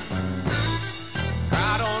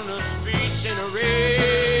out on the streets in a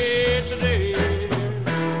red today.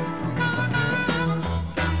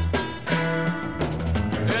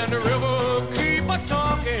 And the river keep a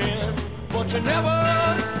talking, but you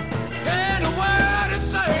never hear a word to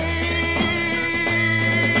say.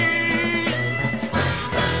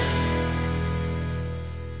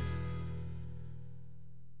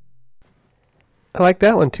 I like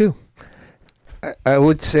that one too. I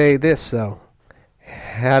would say this though.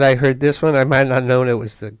 Had I heard this one, I might not have known it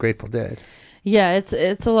was the Grateful Dead. Yeah,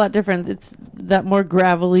 it's a lot different. It's that more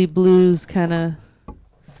gravelly blues kind of.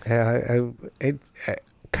 Yeah, it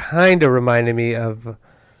kind of reminded me of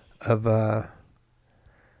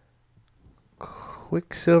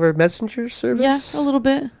Quicksilver Messenger Service. Yeah, a little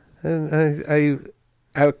bit. And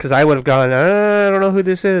because I would have gone, I don't know who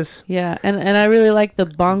this is. Yeah, and I really like the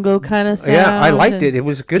bongo kind of sound. Yeah, I liked and- it. It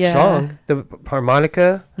was a good yeah. song. The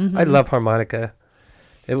harmonica, I Mhm. love harmonica.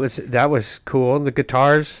 That was cool. The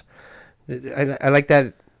guitars, I like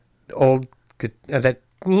that old that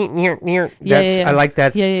near. Yeah. I like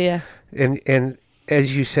that. Yeah. And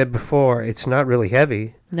as you said before, it's not really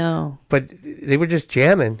heavy, No. but they were just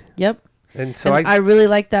jamming. Yep. And so And I really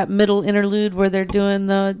like that middle interlude where they're doing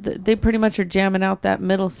they pretty much are jamming out that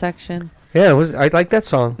middle section. I like that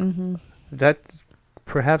song. Hmm. That's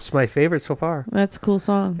perhaps my favorite so far. That's a cool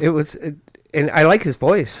song. And I like his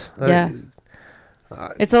voice. Yeah.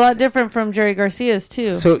 It's a lot different from Jerry Garcia's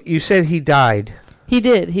too. So you said he died. He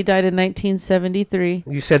did. He died in 1973.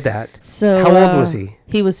 You said that. So How old was he?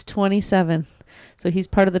 He was 27. So he's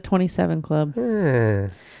part of the 27 Club.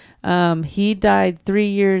 He died 3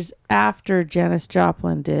 years after Janis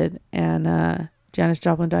Joplin did, and Janis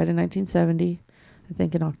Joplin died in 1970, I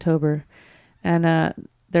think in October. And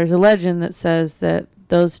there's a legend that says that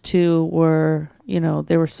those two were,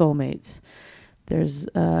 they were soulmates. There's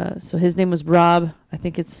so his name was Rob. I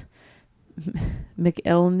think it's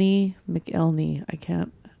McElhenney. I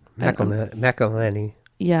can't. McElhenney.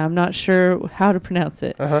 Yeah, I'm not sure how to pronounce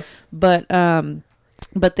it. Uh-huh.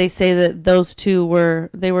 But they say that those two were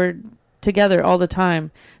together all the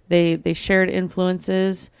time. They shared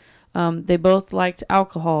influences. They both liked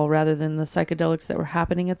alcohol rather than the psychedelics that were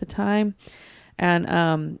happening at the time.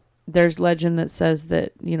 And there's legend that says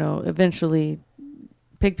that, eventually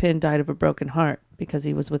Pigpen died of a broken heart because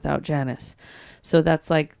he was without Janis. So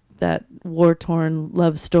that's like that war-torn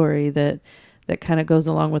love story that kind of goes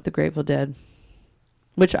along with the Grateful Dead,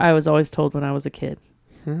 which I was always told when I was a kid.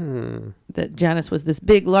 That Janis was this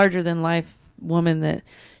big, larger-than-life woman, that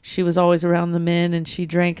she was always around the men, and she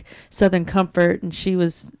drank Southern Comfort, and she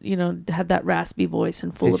was, had that raspy voice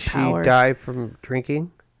and full of power. Did she die from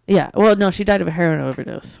drinking? Yeah. Well, no, she died of a heroin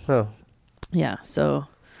overdose. Oh. Yeah. So.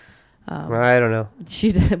 I don't know.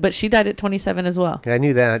 But she died at 27 as well. I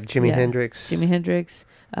knew that. Jimi Hendrix. Jimi Hendrix.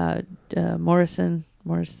 Morrison.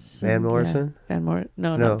 Van Morrison? Yeah.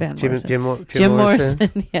 Not Van Morrison. Jim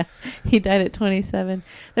Morrison. Yeah. He died at 27.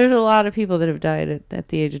 There's a lot of people that have died at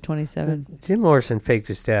the age of 27. Jim Morrison faked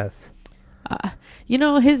his death.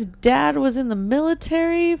 His dad was in the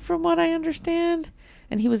military, from what I understand.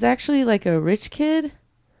 And he was actually like a rich kid.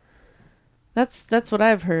 That's what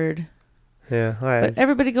I've heard. Yeah. But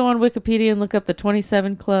everybody go on Wikipedia and look up the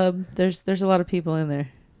 27 Club. There's a lot of people in there.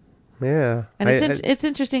 Yeah. And it's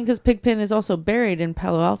interesting because Pigpen is also buried in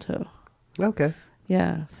Palo Alto. Okay.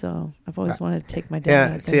 Yeah, so I've always wanted to take my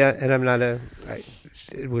dad out there. Yeah, and I'm not I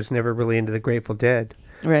was never really into the Grateful Dead.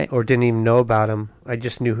 Right. Or didn't even know about them. I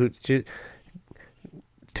just knew who.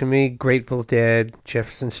 To me, Grateful Dead,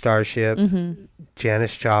 Jefferson Starship,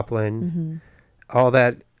 Janis Joplin, all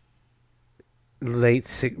that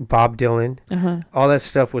Bob Dylan, all that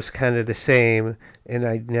stuff was kind of the same, and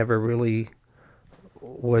I never really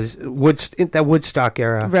was that Woodstock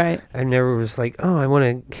era. Right. I never was like, oh, I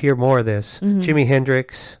want to hear more of this. Jimi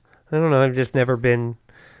Hendrix. I don't know. I've just never been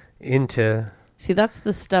into. See, that's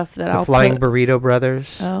the stuff that the Flying Burrito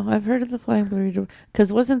Brothers. Oh, I've heard of the Flying Burrito.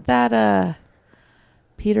 Because wasn't that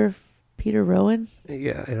Peter Rowan?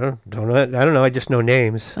 Yeah, I don't know. I don't know. I just know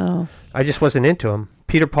names. Oh. I just wasn't into them.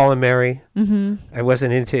 Peter, Paul, and Mary. Mm-hmm. I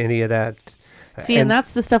wasn't into any of that. See, and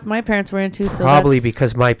that's the stuff my parents were into. So probably that's,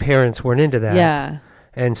 because my parents weren't into that. yeah,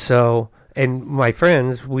 And so, and my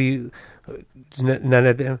friends, none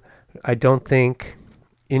of them, I don't think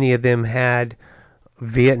any of them had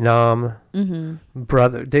Vietnam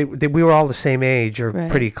brother. We were all the same age or Right.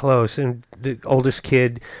 pretty close. And the oldest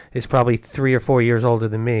kid is probably 3 or 4 years older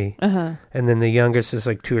than me. uh-huh, And then the youngest is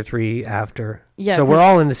like 2 or 3 after. Yeah, So we're 'cause-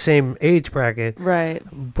 all in the same age bracket. right,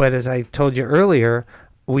 But as I told you earlier,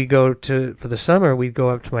 we go for the summer, we'd go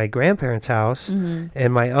up to my grandparents' house,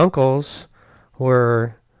 and my uncles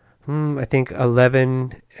were, I think,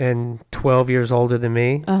 11 and 12 years older than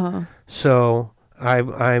me. uh-huh. So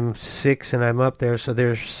I'm 6 and I'm up there, so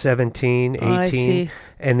they're 17, 18, Oh, I see.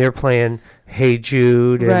 and they're playing Hey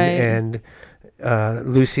Jude and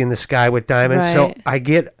Lucy in the Sky with Diamonds. So Right. I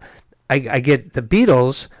get the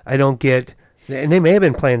Beatles. I don't get, and they may have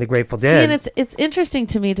been playing the Grateful See, Dead. and it's interesting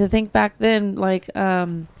to me to think back then, like,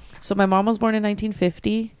 so my mom was born in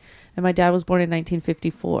 1950, and my dad was born in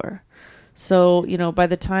 1954. So, you know, by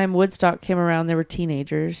the time Woodstock came around, they were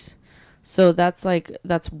teenagers. So that's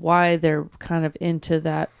why they're kind of into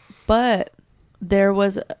that. But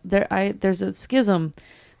there's a schism.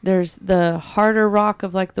 There's the harder rock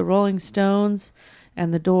of like the Rolling Stones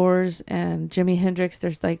and the Doors and Jimi Hendrix.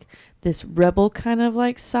 There's like this rebel kind of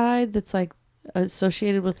like side that's like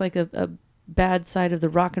associated with like a bad side of the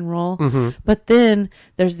rock and roll. But then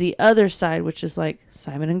there's the other side, which is like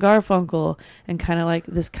Simon and Garfunkel and kind of like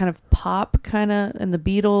this kind of pop kind of, and the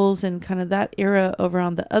Beatles and kind of that era over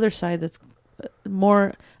on the other side that's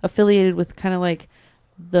more affiliated with kind of like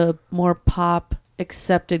the more pop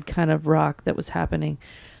accepted kind of rock that was happening.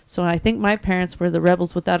 So I think my parents were the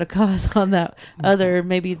rebels without a cause on that other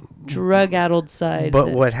maybe drug-addled side. But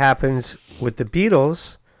what happens with the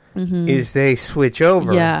Beatles is they switch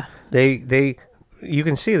over. Yeah. They you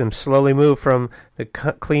can see them slowly move from the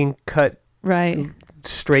clean cut, Right.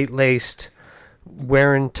 straight laced,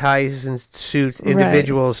 wearing ties and suits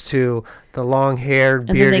individuals to the long haired,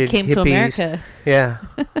 And bearded then they came hippies. to America. Yeah,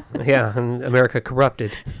 yeah, and America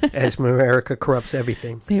corrupted, as America corrupts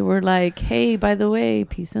everything. They were like, hey, by the way,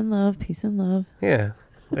 peace and love, peace and love. Yeah,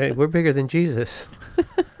 hey, we're bigger than Jesus.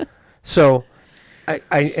 So,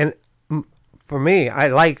 for me, I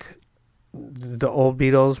like the old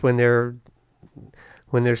Beatles when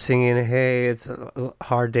they're singing, hey, it's a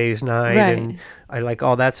hard day's night, Right. and I like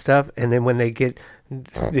all that stuff. And then when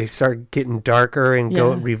they start getting darker and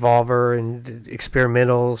go Yeah. Revolver and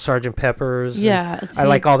experimental Sgt. Pepper's. and Yeah. I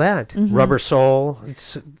like all that. Rubber Soul.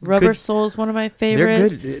 It's Rubber good. Soul is one of my They're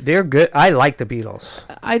favorites. good. They're good. I like the Beatles.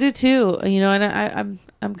 I do too, you know, and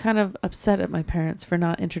I'm kind of upset at my parents for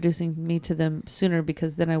not introducing me to them sooner,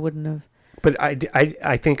 because then I wouldn't have. But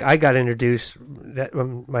I think I got introduced that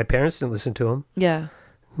my parents didn't listen to them. Yeah.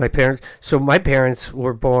 My parents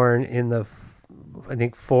were born in the, I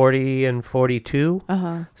think, 40 and 42,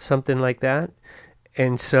 something like that.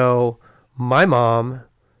 And so my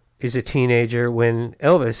is a teenager when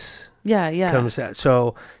Elvis Yeah. comes out.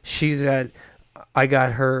 So I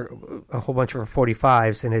got her a whole bunch of her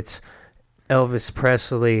 45s, and it's Elvis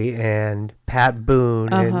Presley and Pat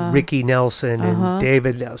Boone and Ricky Nelson and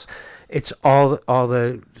David Nelson. It's all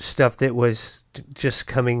the stuff that was just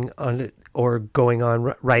coming on or going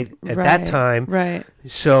on right at that time. Right.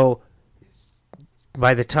 So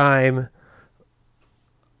by the time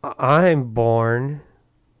I'm born,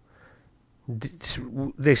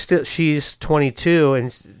 she's 22,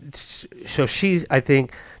 and so she's, I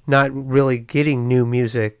think, not really getting new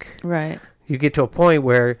music. Right. You get to a point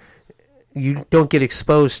where you don't get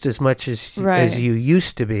exposed as much as you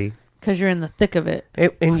used to be. Because you're in the thick of it.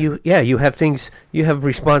 And you have things, you have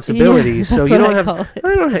responsibilities. Yeah, so that's you what don't I have, call it.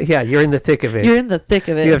 I don't have, yeah, you're in the thick of it. You're in the thick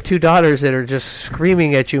of it. You have 2 daughters that are just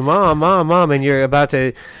screaming at you, Mom, Mom, Mom, and you're about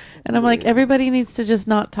to. And I'm like, everybody needs to just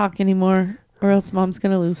not talk anymore, or else Mom's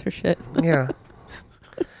going to lose her shit. Yeah.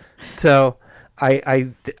 So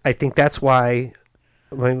I think that's why,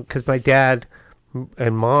 because my dad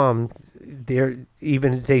and Mom,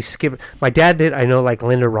 they skip. My dad did, I know, like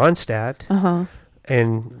Linda Ronstadt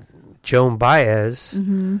and Joan Baez,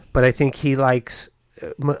 but I think he likes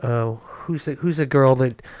who's the girl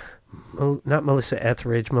that, not Melissa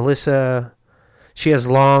Etheridge, Melissa. She has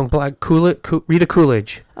long black Rita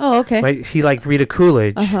Coolidge. Oh, okay. Right? He liked Rita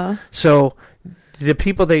Coolidge. So the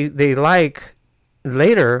people they like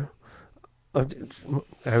later, I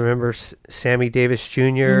remember Sammy Davis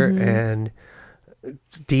Jr. and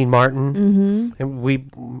Dean Martin, and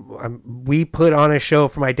we put on a show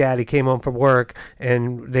for my dad. He came home from work,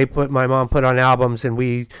 and my mom put on albums, and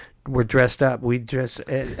we were dressed up. We dressed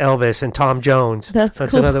Elvis and Tom Jones. That's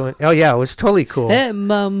cool. another one. Oh yeah, it was totally cool. Hey,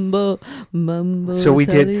 mambo. So we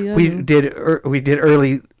did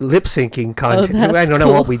early lip syncing content. that's I don't know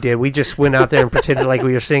cool. what we did. We just went out there and pretended like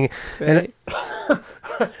we were singing. Right. And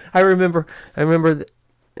I remember,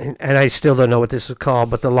 and I still don't know what this is called,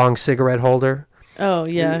 but the long cigarette holder. Oh,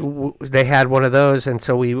 yeah. They had one of those, and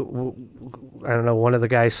so I don't know, one of the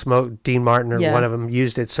guys smoked, Dean Martin or Yeah. one of them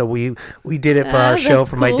used it, so we did it for our show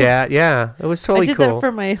that's for my cool. dad. Yeah, it was totally I did cool. that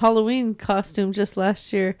for my Halloween costume just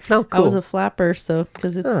last year. Oh, I was cool. a flapper, so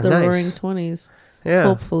because it's Oh, the nice. Roaring 20s. Yeah.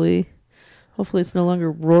 Hopefully it's no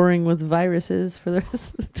longer roaring with viruses for the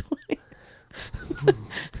rest of the 20s.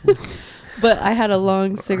 But I had a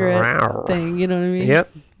long cigarette thing, you know what I mean? Yep.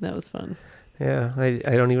 That was fun. Yeah, I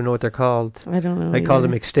don't even know what they're called. I don't know. I called either.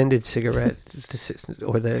 them extended cigarette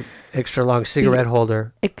or the extra long cigarette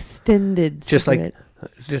holder. Extended Just cigarette.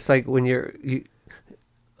 Just like when you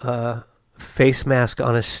face mask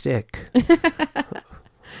on a stick.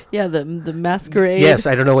 Yeah, the masquerade. Yes,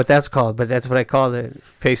 I don't know what that's called, but that's what I call the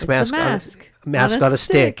face It's mask. a mask. Mask on a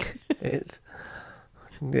stick.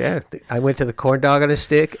 Yeah, I went to the corn dog on a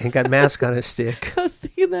stick and got mask on a stick. I was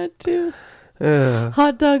thinking that too. Ugh.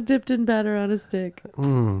 Hot dog dipped in batter on a stick.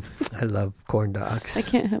 I love corn dogs. I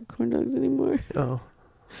can't have corn dogs anymore. Oh,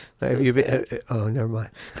 So have you been? sad. Oh, never mind.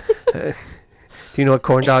 Do you know what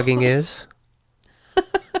corn dogging is?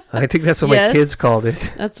 I think that's what Yes. my kids called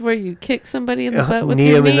it. That's where you kick somebody in the butt with knee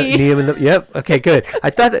your 'em in knee. knee 'em in the. Yep. Okay. Good. I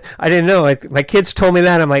thought that I didn't know. My kids told me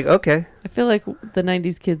that. I'm like, okay. I feel like the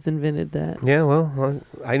 90s kids invented that. Yeah. Well,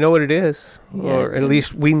 I know what it is, Yeah, or at it's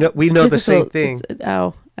least we know the same Difficult. thing.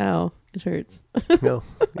 Ow, it hurts. No.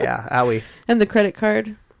 Yeah. Owie. And the credit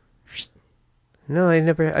card? No, I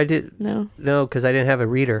never. I did. No. No, because I didn't have a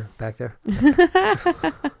reader back there.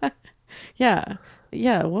 Yeah.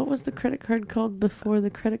 Yeah, what was the credit card called before the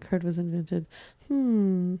credit card was invented?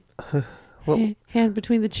 Well- Hand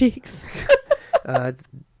between the cheeks.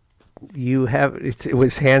 You have it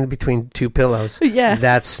was hand between two pillows. Yeah.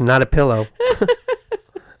 That's not a pillow.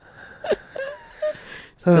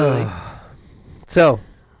 Silly. So,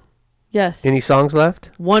 Yes. any songs left?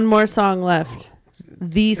 One more song left.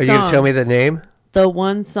 The Are song. you gonna tell me the name? The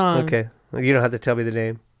one song. Okay. Well, you don't have to tell me the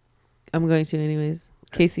name. I'm going to anyways.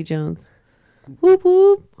 Casey Jones. Whoop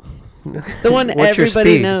whoop. The one What's your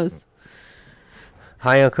everybody speed? knows.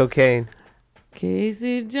 High on cocaine.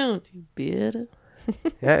 Casey Jones, you better.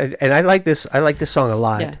 Yeah, and I like this. I like this song a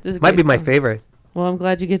lot. Yeah, this is a Might be great my song. favorite. Well, I'm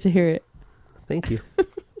glad you get to hear it. Thank you.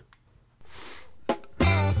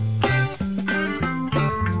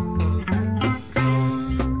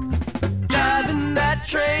 Driving that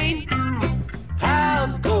train, high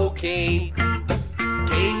on cocaine.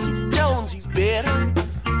 Casey Jones, you better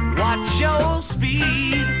watch your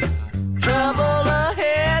speed. Trouble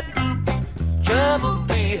ahead, trouble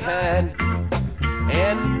behind.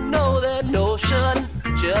 And know that notion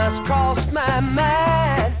just crossed my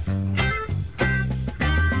mind.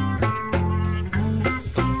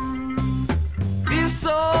 This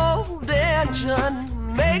old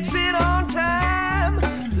engine makes it on time.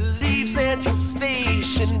 Leave Central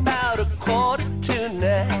Station about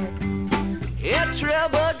 8:45. It's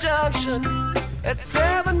River Junction at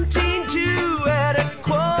 17:2 at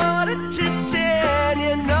 9:45.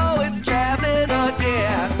 You know it's traveling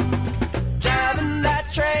again. Driving that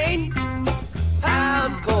train,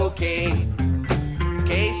 I'm cocaine.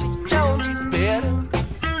 Casey Jones, you better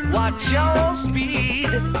watch your speed.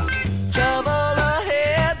 Trouble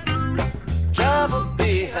ahead, trouble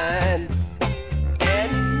behind.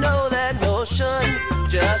 And know that notion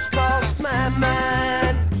just crossed my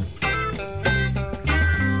mind.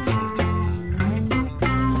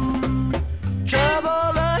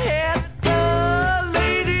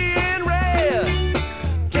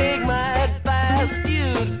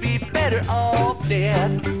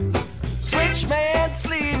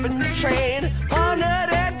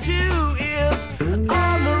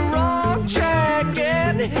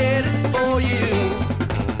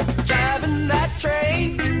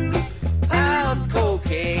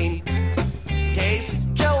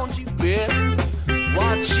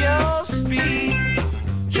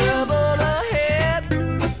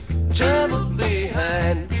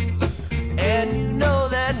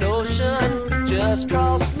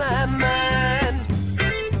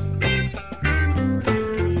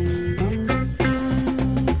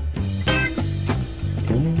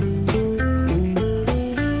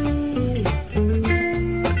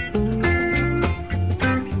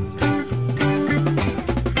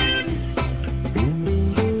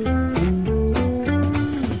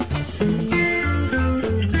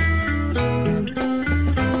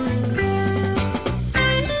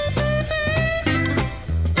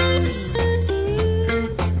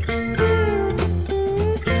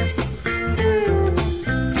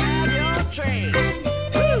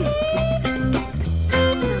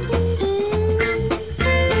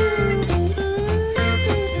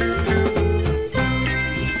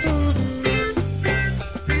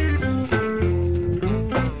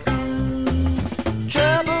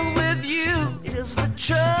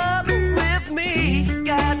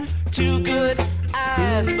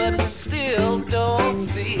 but you still don't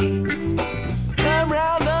see. Come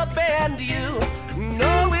round the bend, you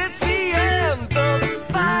know it's the end. The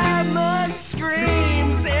fireman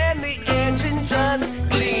screams and the engine just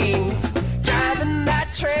gleams. Driving that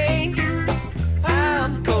train,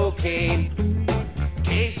 I'm cocaine.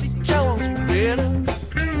 Casey Jones, better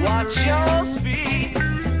watch your speed.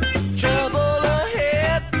 Trouble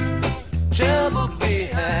ahead, trouble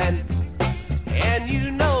behind. And you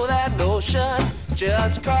know that notion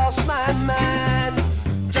just crossed my mind.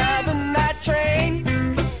 Driving that train,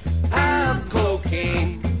 I'm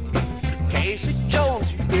cocaine. Casey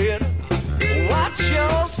Jones, you better watch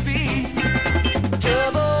your speed.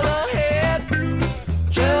 Trouble ahead,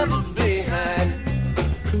 trouble behind.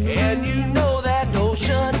 And you know that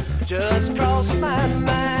notion just crossed my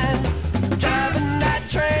mind. Driving that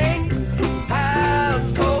train,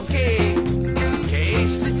 I'm cocaine.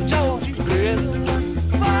 Casey Jones, you better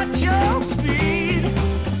watch your speed.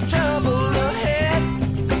 Trouble ahead,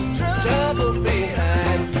 trouble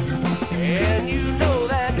behind. And you know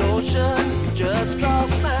that notion just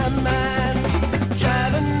crossed my mind.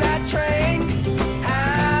 Driving that train,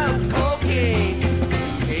 I'm cocaine.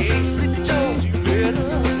 Casey Jones, you better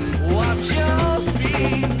watch your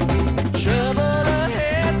speed. Trouble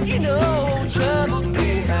ahead, you know, trouble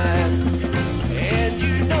behind. And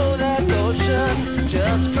you know that notion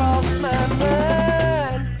just crossed my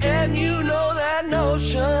mind. And you know that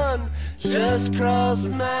notion just crossed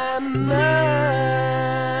my mind.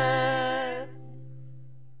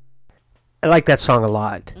 I like that song a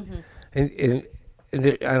lot. And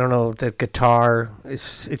I don't know, the guitar, it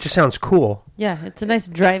just sounds cool. Yeah, it's a nice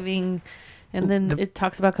driving, and then it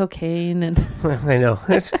talks about cocaine and I know.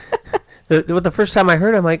 The first time I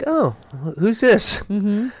heard it, I'm like, oh, who's this?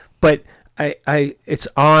 Mm-hmm. But it's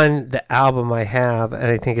on the album I have, and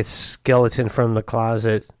I think it's Skeleton from the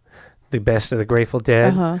Closet, the best of the Grateful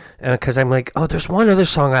Dead. And because I'm like, oh, there's one other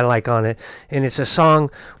song I like on it, and it's a song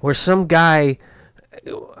where some guy,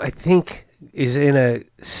 I think, is in a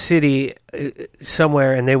city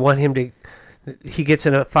somewhere, and they want him to. He gets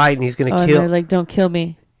in a fight, and he's going to and kill. they're like, don't kill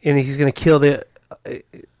me. And he's going to kill the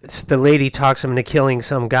lady talks him into killing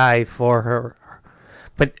some guy for her.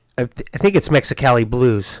 But I think it's Mexicali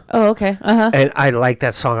Blues. Oh, okay. And I like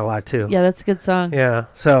that song a lot too. Yeah, that's a good song. Yeah.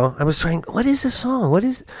 So I was trying, what is this song? What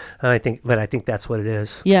is, I think that's what it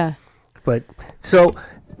is. Yeah. But so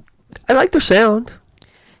I like their sound.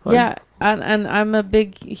 Yeah. And I'm a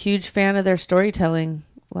huge fan of their storytelling,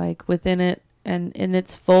 like within it. And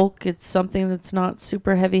it's folk. It's something that's not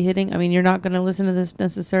super heavy hitting. I mean, you're not going to listen to this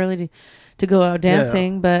necessarily to go out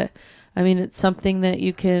dancing, but I mean, it's something that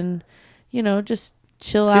you can, just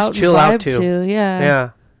chill out and vibe to. Yeah. Yeah.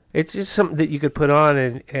 It's just something that you could put on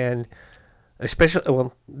and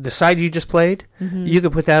especially, the side you just played, you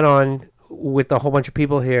could put that on with a whole bunch of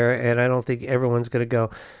people here, and I don't think everyone's going to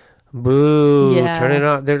go, boo, turn it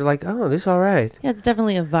on. They're like, oh, this is all right. Yeah, it's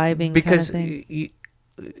definitely a vibing because kind of thing.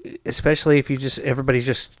 Especially if everybody's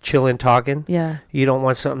just chilling, talking. Yeah. You don't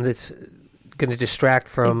want something that's going to distract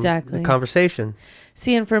from the conversation.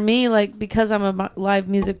 See, and for me, like, because I'm a live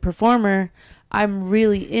music performer, I'm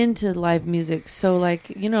really into live music. So,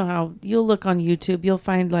 like, you know how you'll look on YouTube, you'll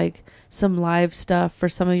find, like, some live stuff for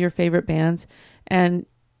some of your favorite bands. And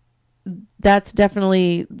that's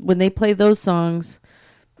definitely, when they play those songs,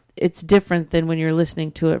 it's different than when you're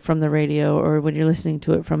listening to it from the radio or when you're listening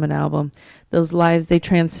to it from an album. Those lives, they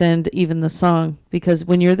transcend even the song, because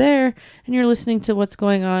when you're there and you're listening to what's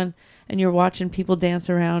going on and you're watching people dance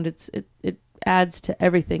around, it adds to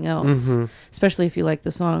everything else, especially if you like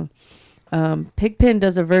the song. Pigpen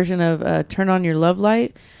does a version of Turn On Your Love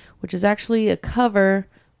Light, which is actually a cover,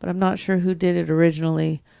 but I'm not sure who did it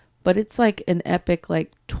originally. But it's like an epic,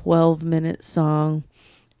 like 12-minute song.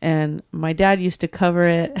 And my dad used to cover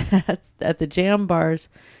it at the jam bars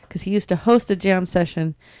because he used to host a jam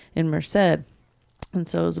session in Merced. And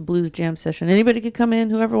so it was a blues jam session. Anybody could come in,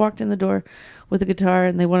 whoever walked in the door with a guitar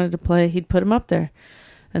and they wanted to play, he'd put them up there.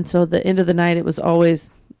 And so at the end of the night, it was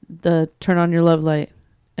always the Turn On Your Love Light.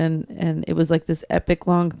 And it was like this epic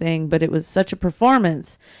long thing, but it was such a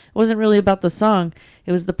performance. It wasn't really about the song.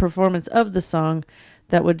 It was the performance of the song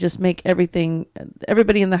that would just make everybody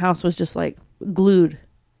in the house was just like glued.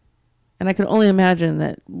 And I could only imagine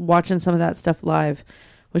that watching some of that stuff live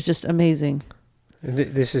was just amazing.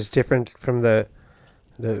 This is different from the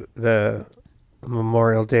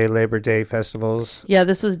Memorial Day, Labor Day festivals. Yeah,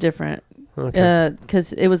 this was different. Okay.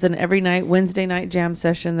 Because it was an every night, Wednesday night jam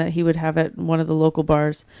session that he would have at one of the local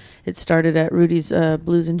bars. It started at Rudy's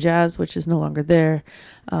Blues and Jazz, which is no longer there.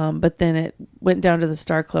 But then it went down to the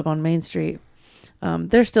Star Club on Main Street.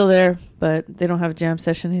 They're still there, but they don't have a jam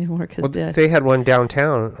session anymore because Well, they had one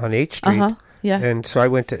downtown on H Street. Yeah. And so I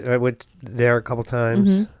went there a couple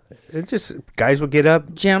times. It just guys would get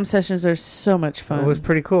up. Jam sessions are so much fun. It was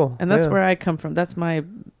pretty cool. And that's where I come from. That's my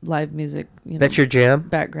live music. That's your jam?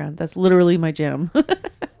 Background. That's literally my jam.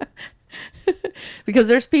 Because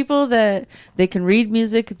there's people that they can read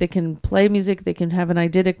music, they can play music, they can have an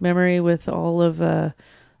eidetic memory with all of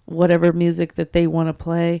whatever music that they want to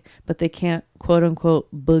play, but they can't quote unquote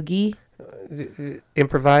boogie.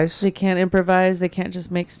 Improvise? They can't improvise. They can't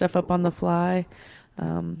just make stuff up on the fly.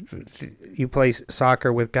 You play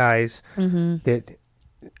soccer with guys that,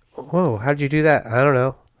 whoa, how'd you do that? I don't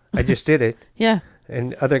know. I just did it. Yeah.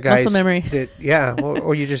 And other guys. Muscle memory.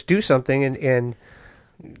 Or you just do something and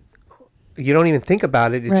you don't even think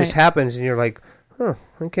about it. It just happens and you're like, huh,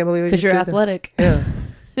 I can't believe it. Because you're athletic. Yeah.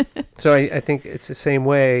 So I think it's the same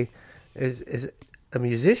way as a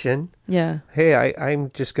musician. Yeah. Hey, I'm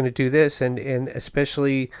just going to do this. And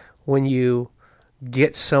especially when you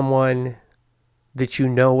get someone that you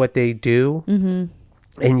know what they do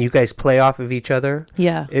and you guys play off of each other.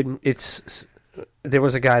 Yeah. There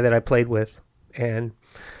was a guy that I played with and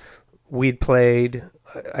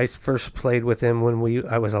I first played with him when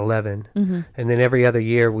I was 11 and then every other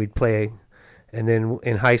year we'd play. And then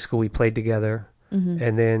in high school we played together.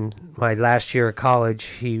 And then my last year of college,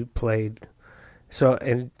 he played. So,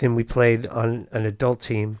 and then we played on an adult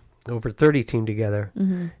team, over 30 team together.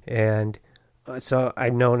 And so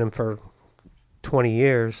I'd known him for 20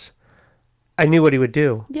 years. I knew what he would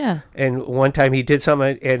do. Yeah. And one time he did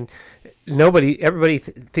something and everybody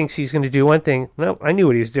thinks he's going to do one thing. No, I knew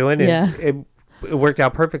what he was doing. And it worked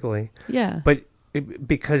out perfectly. Yeah. But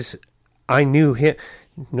because I knew him,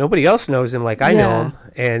 nobody else knows him like I know him.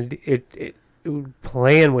 And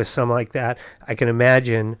playing with someone like that, I can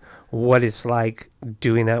imagine what it's like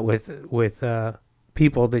doing that with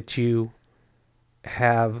people that you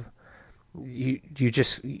have. You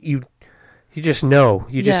just know.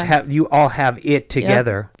 You all have it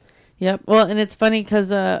together. Yep. Well, and it's funny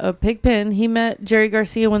because Pigpen, he met Jerry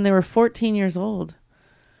Garcia when they were 14 years old.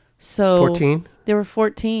 So 14? They were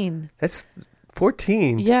 14. That's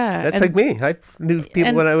 14. Yeah. That's like me. I knew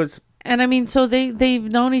people when I was. And I mean, so they've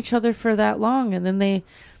known each other for that long, and then they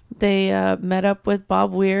met up with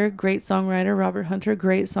Bob Weir, great songwriter, Robert Hunter,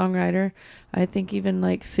 great songwriter. I think even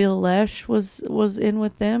like Phil Lesh was in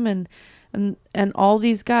with them, and all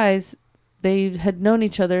these guys, they had known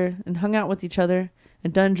each other and hung out with each other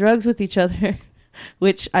and done drugs with each other,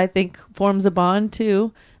 which I think forms a bond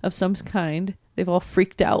too of some kind. They've all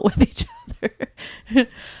freaked out with each other.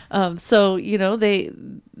 So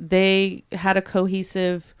they had a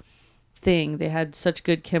cohesive thing. They had such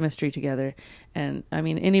good chemistry together, and I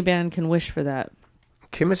mean, any band can wish for that.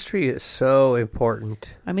 Chemistry is so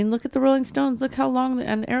important. I mean, look at the Rolling Stones. Look how long,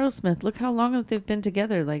 and Aerosmith. Look how long that they've been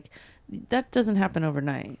together. Like, that doesn't happen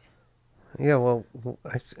overnight. Yeah, well,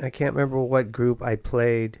 I can't remember what group I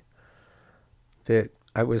played that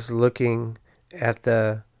I was looking at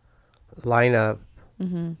the lineup,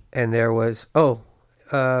 and there was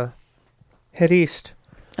Head East.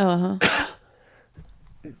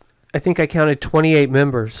 I think I counted 28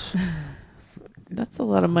 members. That's a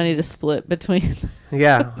lot of money to split between.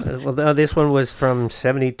 Yeah. Well, this one was from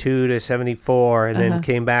 72 to 74 and then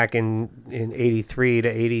came back in 83 to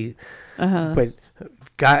 80. But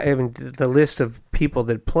the list of people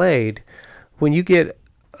that played, when you get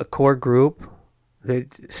a core group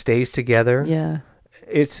that stays together,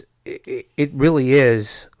 it really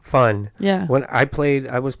is fun. Yeah. When I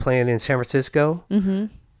was playing in San Francisco,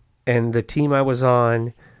 and the team I was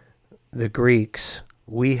on, the Greeks,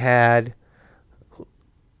 we had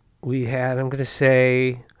I'm going to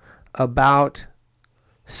say about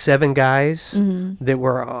 7 guys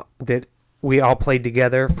that we all played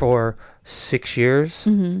together for 6 years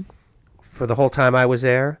for the whole time I was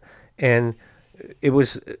there, and it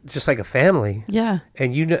was just like a family. Yeah.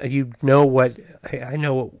 And you know what I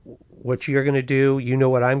know what you're going to do, you know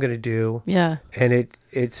what I'm going to do. Yeah. And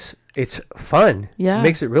it's fun. Yeah. It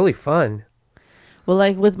makes it really fun. Well,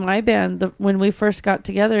 like with my band, when we first got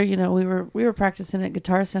together, we were practicing at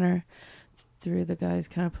Guitar Center. 3 of the guys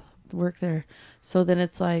kind of work there. So then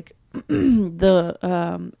it's like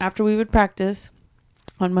after we would practice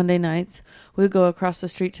on Monday nights, we would go across the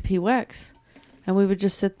street to P-Wex, and we would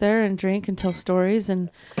just sit there and drink and tell stories,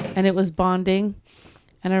 and it was bonding.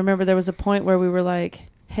 And I remember there was a point where we were like,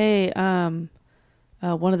 hey,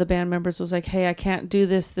 one of the band members was like, hey, I can't do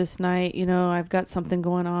this night. I've got something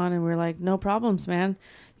going on. And we're like, no problems, man.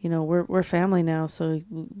 We're family now. So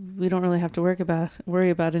we don't really have to worry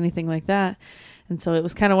about anything like that. And so it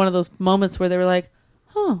was kind of one of those moments where they were like,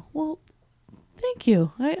 oh, well, Thank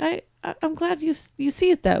you. I'm glad you see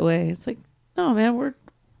it that way. It's like, no, man,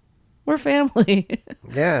 we're family.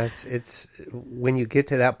 Yeah, it's when you get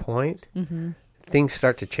to that point, things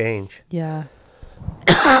start to change. Yeah.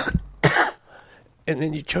 And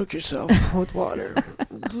then you choke yourself with water.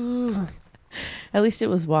 At least it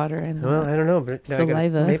was water and Well, I don't know, but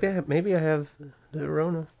saliva. maybe I have the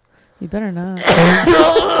Rona. You better not.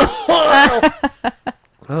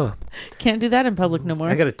 Oh, Can't do that in public no more.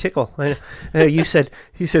 I got a tickle. You said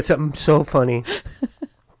something so funny.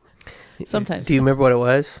 Sometimes. Do you remember what it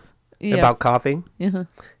was? Yeah. About coughing? Uh-huh.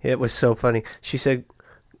 It was so funny. She said,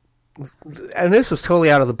 and this was totally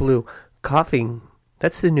out of the blue, coughing,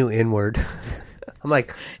 that's the new N-word. I'm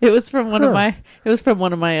like, It was from one of my. It was from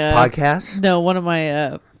one of my. podcast? No, one of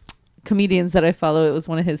my comedians that I follow. It was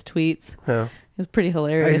one of his tweets. Oh. It was pretty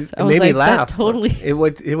hilarious. It I was made me like, laugh. that totally. It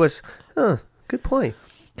was, good point.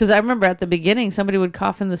 Because I remember at the beginning, somebody would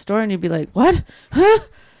cough in the store, and you'd be like, "What? Huh?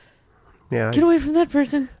 Yeah. Get away from that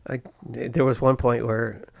person!" There was one point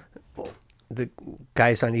where the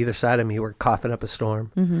guys on either side of me were coughing up a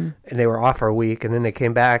storm, and they were off for a week, and then they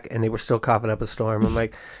came back and they were still coughing up a storm. I'm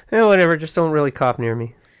like, whatever, just don't really cough near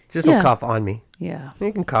me. Just don't Yeah. cough on me. Yeah,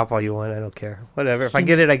 You can cough all you want. I don't care. Whatever. If I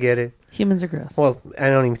get it, I get it. humans are gross. Well, I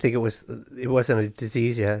don't even think it wasn't a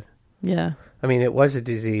disease yet. Yeah, I mean, it was a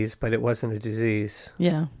disease, but it wasn't a disease.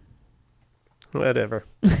 yeah. Whatever.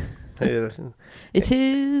 It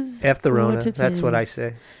is. F the Rona. what it That's what I is.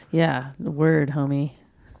 say. Yeah, word, homie.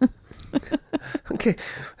 Okay.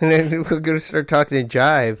 And then we're going to start talking in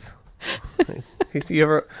jive.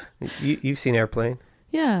 You've seen Airplane.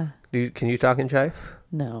 Yeah. Can you talk in jive?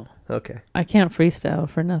 No, Okay. I can't freestyle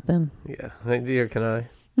for nothing. Yeah. Neither can I.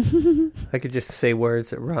 I could just say words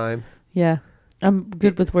that rhyme. Yeah, I'm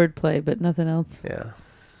good with wordplay, but nothing else. Yeah.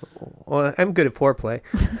 Well, I'm good at foreplay.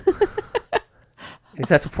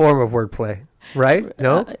 That's a form of wordplay, right?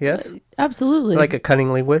 No? Yes? Absolutely. Like a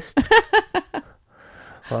cunning linguist? I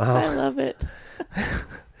Wow. love it.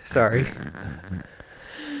 Sorry.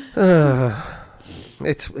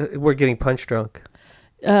 We're getting punch drunk.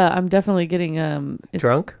 I'm definitely getting it's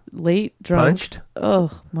Drunk? late drunk. Punched?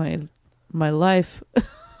 Oh, my life.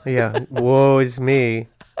 Yeah. Woe is me.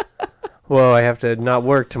 Whoa, I have to not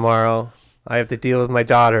work tomorrow. I have to deal with my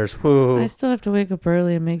daughters. Whoo. I still have to wake up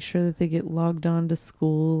early and make sure that they get logged on to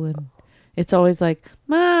school, and it's always like,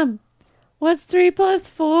 "Mom, what's 3 +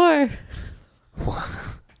 4?"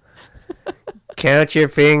 Count your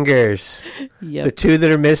fingers. Yep. The 2 that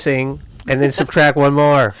are missing, and then subtract 1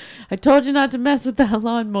 more. I told you not to mess with that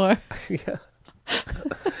lawnmower. Yeah.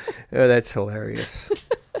 Oh, that's hilarious.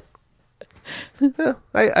 Yeah,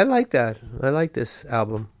 I like that. I like this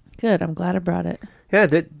album. Good. I'm glad I brought it. Yeah,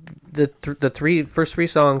 the first three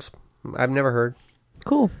songs I've never heard,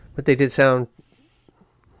 Cool. but they did sound.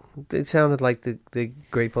 They sounded like the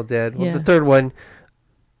Grateful Dead. Well, Yeah. the third one,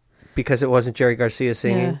 because it wasn't Jerry Garcia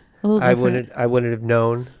singing, Yeah, a little I different. wouldn't have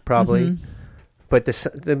known probably. Mhm. But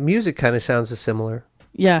the music kind of sounds similar.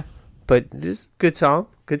 Yeah. But just good song,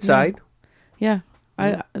 good side. Yeah.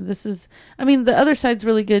 This is. I mean, the other side's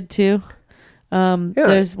really good too. Yeah.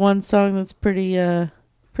 There's one song that's pretty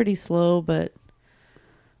slow, but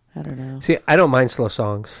I don't know. See, I don't mind slow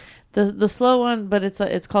songs. The slow one, but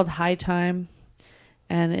it's called High Time,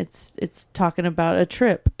 and it's talking about a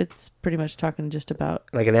trip. It's pretty much talking just about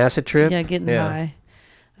Like an acid trip. getting high,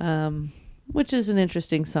 which is an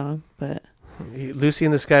interesting song. But Lucy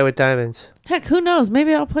in the Sky with Diamonds. heck, who knows?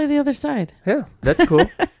 Maybe I'll play the other side. Yeah, that's cool.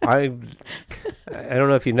 I don't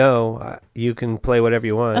know if you know, you can play whatever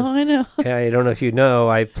you want. Oh, I know. I don't know if you know,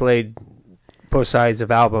 I've played both sides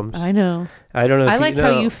of albums. I know. I don't know if I like you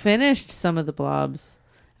know. how you finished some of the Blobs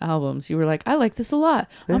albums. You were like, I like this a lot.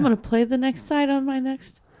 Yeah. I'm gonna play the next side on my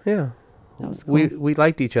next. Yeah. That was cool. We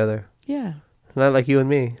liked each other. Yeah, Not like you and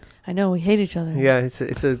me. I know we hate each other. Yeah, it's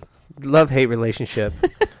a love-hate relationship.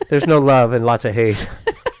 There's no love and lots of hate.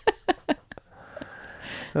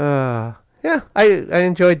 Yeah, I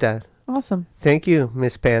enjoyed that. Awesome. Thank you,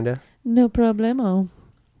 Miss Panda. No problemo.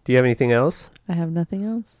 Do you have anything else? I have nothing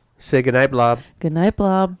else. Say goodnight, Blob. Good night,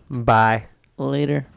 Blob. Bye. Later.